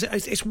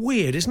 it's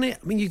weird, isn't it?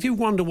 I mean, you do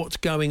wonder what's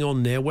going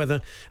on there. We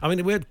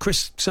had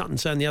Chris Sutton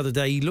saying the other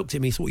day, he looked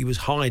at me, thought he was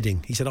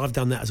hiding. He said, I've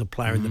done that as a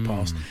player in the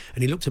past.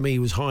 And he looked at me, he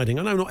was hiding.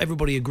 I know not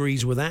everybody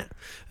agrees with that.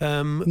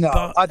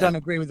 No, I don't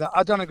agree with that.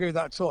 I don't agree with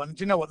that at all. And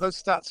do you know what?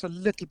 Those stats are a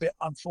little bit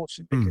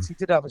unfortunate because he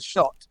did have a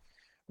shot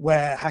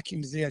where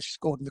Hakim Ziyech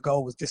scored and the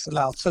goal was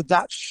disallowed. So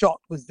that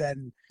shot was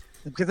then,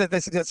 because they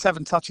said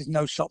 7 touches,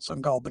 no shots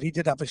on goal, but he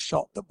did have a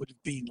shot that would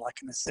have been like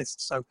an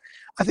assist. So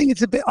I think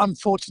it's a bit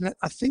unfortunate.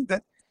 I think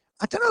that,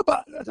 I don't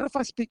know if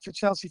I speak for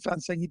Chelsea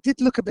fans saying he did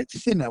look a bit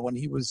thinner when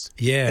he was.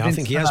 Yeah, I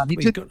think he has.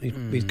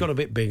 He's got a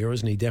bit bigger,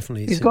 hasn't he?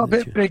 Definitely. He's got a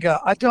bit bigger.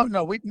 I don't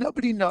know.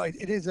 Nobody knows.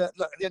 It is look,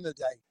 at the end of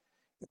the day,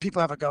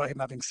 people have a go at him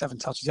having 7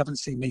 touches. You haven't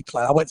seen me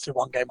play. I went through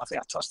one game. I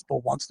think I touched the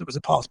ball once. There was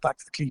a pass back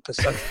to the keeper.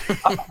 So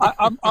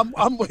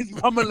I'm with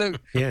Romelu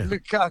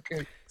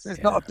Lukaku. So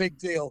it's not a big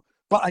deal.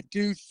 But I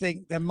do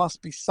think there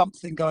must be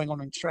something going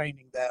on in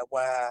training there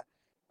where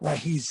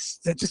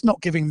they're just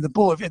not giving him the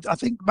ball. I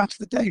think Match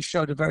of the Day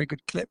showed a very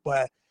good clip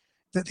where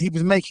that he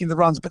was making the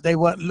runs, but they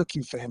weren't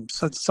looking for him.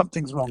 So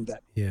something's wrong there.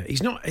 Yeah,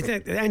 he's not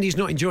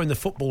enjoying the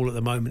football at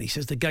the moment. He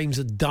says the games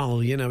are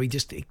dull. You know,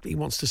 he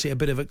wants to see a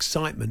bit of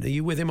excitement. Are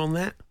you with him on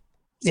that?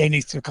 Yeah, he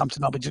needs to come to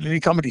Nobby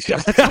Comedy Show.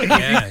 Get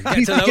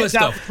to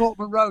Lowestoft.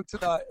 Portman Road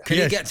tonight. Can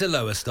you get to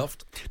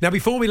Lowestoft? Now,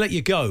 before we let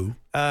you go,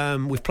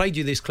 we've played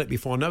you this clip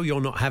before. I know you're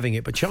not having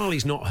it, but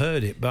Charlie's not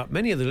heard it. But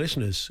many of the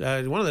listeners,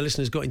 one of the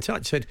listeners got in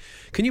touch, said,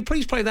 "Can you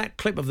please play that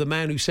clip of the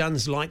man who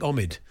sounds like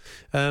Omid?"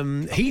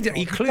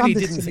 He clearly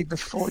didn't. To me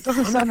before. It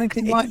doesn't sound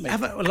anything like me.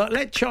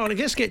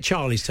 Let's get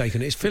Charlie's take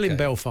on it. It's Phil in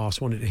Belfast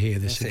wanted to hear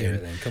this again. Hear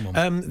it then. Come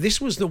on. This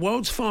was the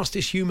world's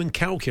fastest human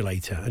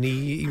calculator, and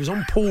he was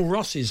on Paul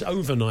Ross's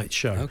overnight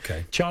show.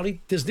 Okay, Charlie,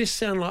 does this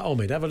sound like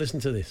Omid? Have a listen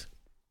to this.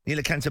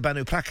 Nilakanta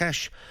Banu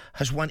Prakash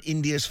has won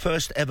India's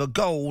first ever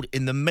gold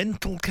in the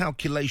Mental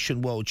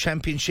Calculation World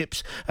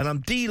Championships, and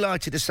I'm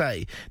delighted to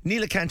say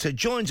Nilakanta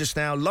joins us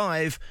now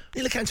live.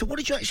 Nilakanta, what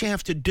did you actually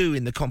have to do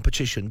in the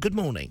competition? Good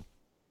morning.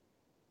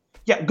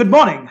 Yeah, good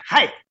morning.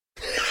 Hi.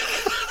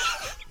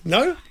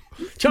 No?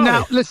 Charlie.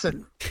 Now,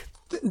 listen.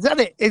 Is that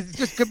it? It's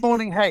just good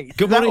morning, hey.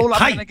 Good morning, all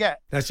I'm hey. going to get?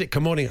 That's it,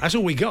 good morning. That's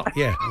all we got,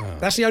 yeah.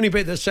 That's the only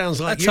bit that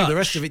sounds like you. Touch. The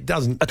rest of it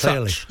doesn't,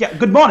 clearly. Yeah,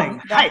 good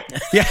morning. Hi.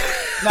 Yeah.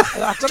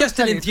 Just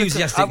an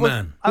enthusiastic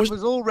man. I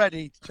was all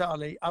ready,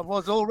 Charlie. I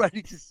was all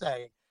ready to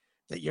say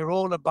that you're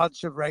all a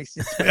bunch of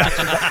racists.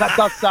 that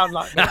does sound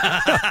like me.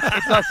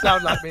 It does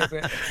sound like me a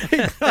bit.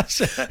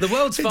 The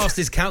world's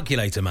fastest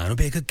calculator man would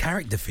be a good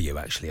character for you,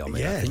 actually, Omid.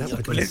 Yeah, I think that would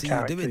I be can a see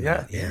character, you doing yeah.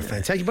 that. Yeah,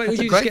 fantastic. But That's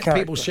you a just great get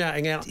people character.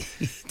 shouting out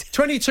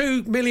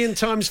 22 million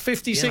times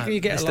 56, and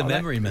you get a Mr. lot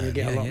Memory of that. Man. You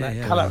get a lot of that.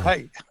 Hello,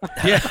 hey.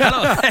 Yeah,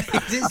 Hello.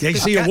 Yeah, you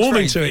see, you're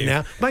warming to it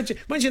now.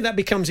 Imagine that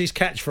becomes his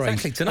catchphrase.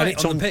 Exactly, tonight and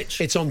it's on the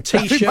pitch. It's on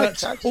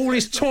T-shirts. All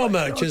his tour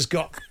merch has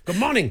got "Good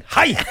morning,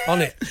 hey"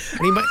 on it.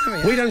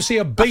 And we don't see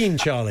a bean,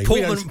 Charlie.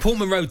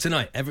 Portman Road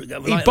tonight.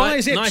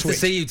 Buys nice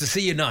Ipswich. to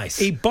see you nice.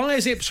 He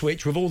buys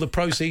Ipswich with all the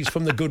proceeds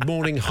from the Good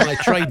Morning High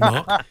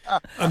trademark,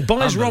 and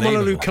buys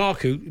Romelu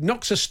Lukaku,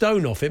 knocks a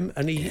stone off him,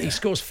 and he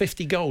scores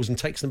 50 goals and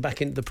takes them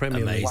back into the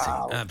Premier League.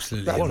 Wow.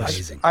 Absolutely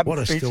amazing. What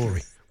a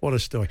story. What a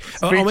story.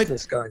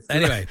 Guys.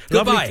 Anyway,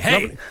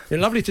 goodbye.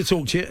 Lovely to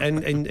talk to you,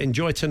 and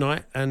enjoy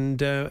tonight, and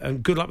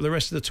good luck with the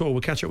rest of the tour.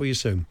 We'll catch up with you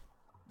soon.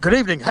 Good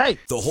evening, hey.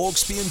 The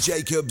Hawksby and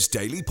Jacobs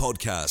Daily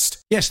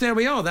Podcast. Yes, there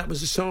we are. That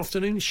was this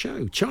afternoon's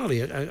show. Charlie,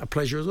 a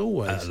pleasure as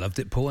always. I loved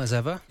it, Paul, as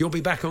ever. You'll be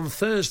back on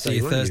Thursday. See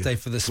you Thursday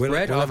for the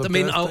spread.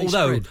 We'll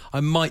although I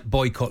might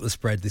boycott the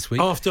spread this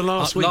week. After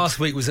last week. Last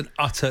week was an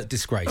utter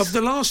disgrace. Of the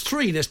last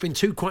 3, there's been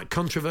 2 quite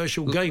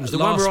controversial games. The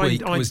last one where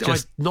week was I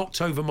knocked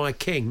over my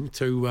king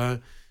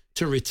to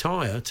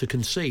retire, to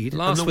concede.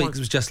 Last week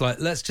was just like,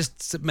 let's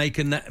just make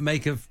an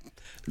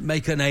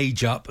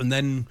age up and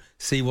then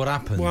see what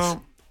happens.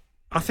 Well,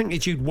 I think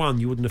if you'd won,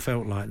 you wouldn't have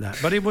felt like that.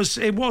 But it was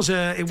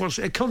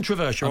a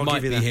controversial. I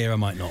might be here, I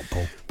might not,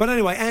 Paul. But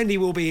anyway, Andy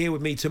will be here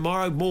with me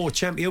tomorrow. More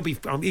champion.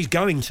 He's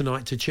going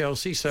tonight to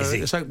Chelsea, so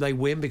let's hope they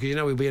win, because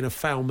we'll be in a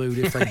foul mood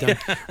if they don't.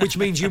 Which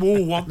means you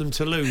all want them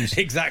to lose.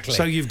 Exactly.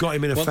 So you've got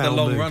him in a foul mood. Want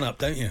the long run up,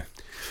 don't you?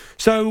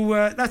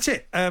 So that's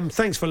it.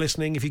 Thanks for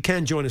listening. If you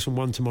can join us from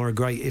 1 tomorrow,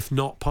 great. If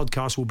not,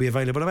 podcast will be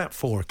available about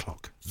 4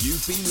 o'clock.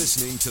 You've been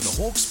listening to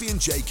the Hawksby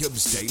and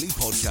Jacobs Daily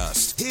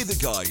Podcast. Hear the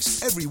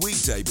guys every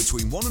weekday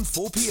between 1 and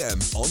 4 p.m.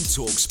 on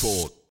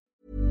TalkSport.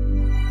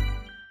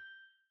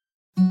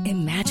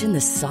 Imagine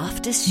the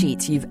softest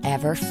sheets you've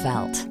ever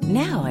felt.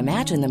 Now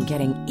imagine them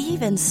getting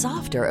even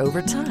softer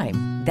over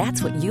time.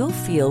 That's what you'll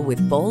feel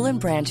with Boll &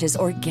 Branch's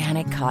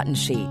organic cotton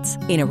sheets.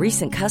 In a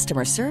recent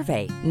customer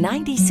survey,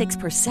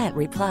 96%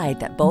 replied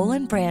that Boll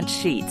 & Branch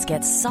sheets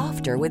get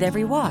softer with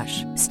every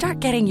wash. Start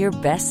getting your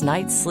best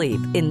night's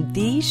sleep in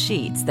these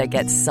sheets that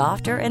get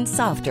softer and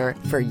softer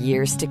for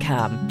years to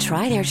come.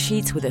 Try their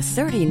sheets with a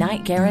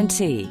 30-night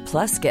guarantee.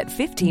 Plus, get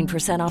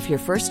 15% off your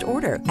first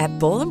order at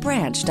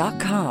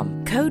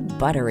bollandbranch.com. Code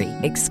BUTTERY.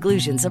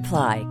 Exclusions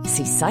apply.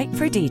 See site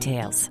for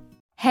details.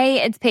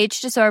 Hey, it's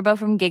Paige DeSorbo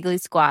from Giggly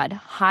Squad.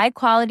 High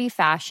quality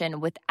fashion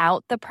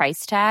without the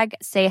price tag.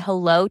 Say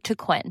hello to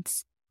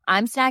Quince.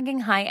 I'm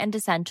snagging high-end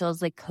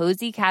essentials like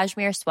cozy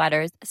cashmere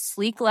sweaters,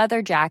 sleek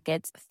leather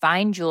jackets,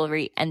 fine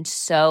jewelry, and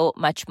so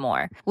much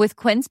more. With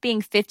Quince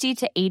being 50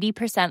 to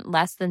 80%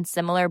 less than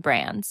similar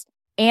brands.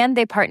 And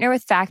they partner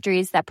with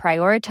factories that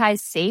prioritize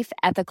safe,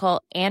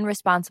 ethical, and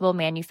responsible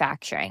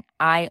manufacturing.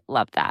 I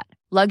love that.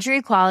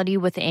 Luxury quality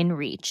within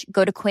reach.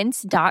 Go to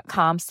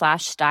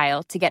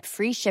quince.com/style to get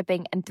free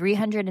shipping and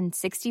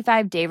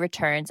 365-day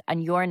returns on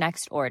your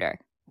next order.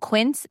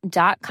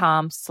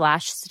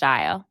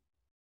 Quince.com/style.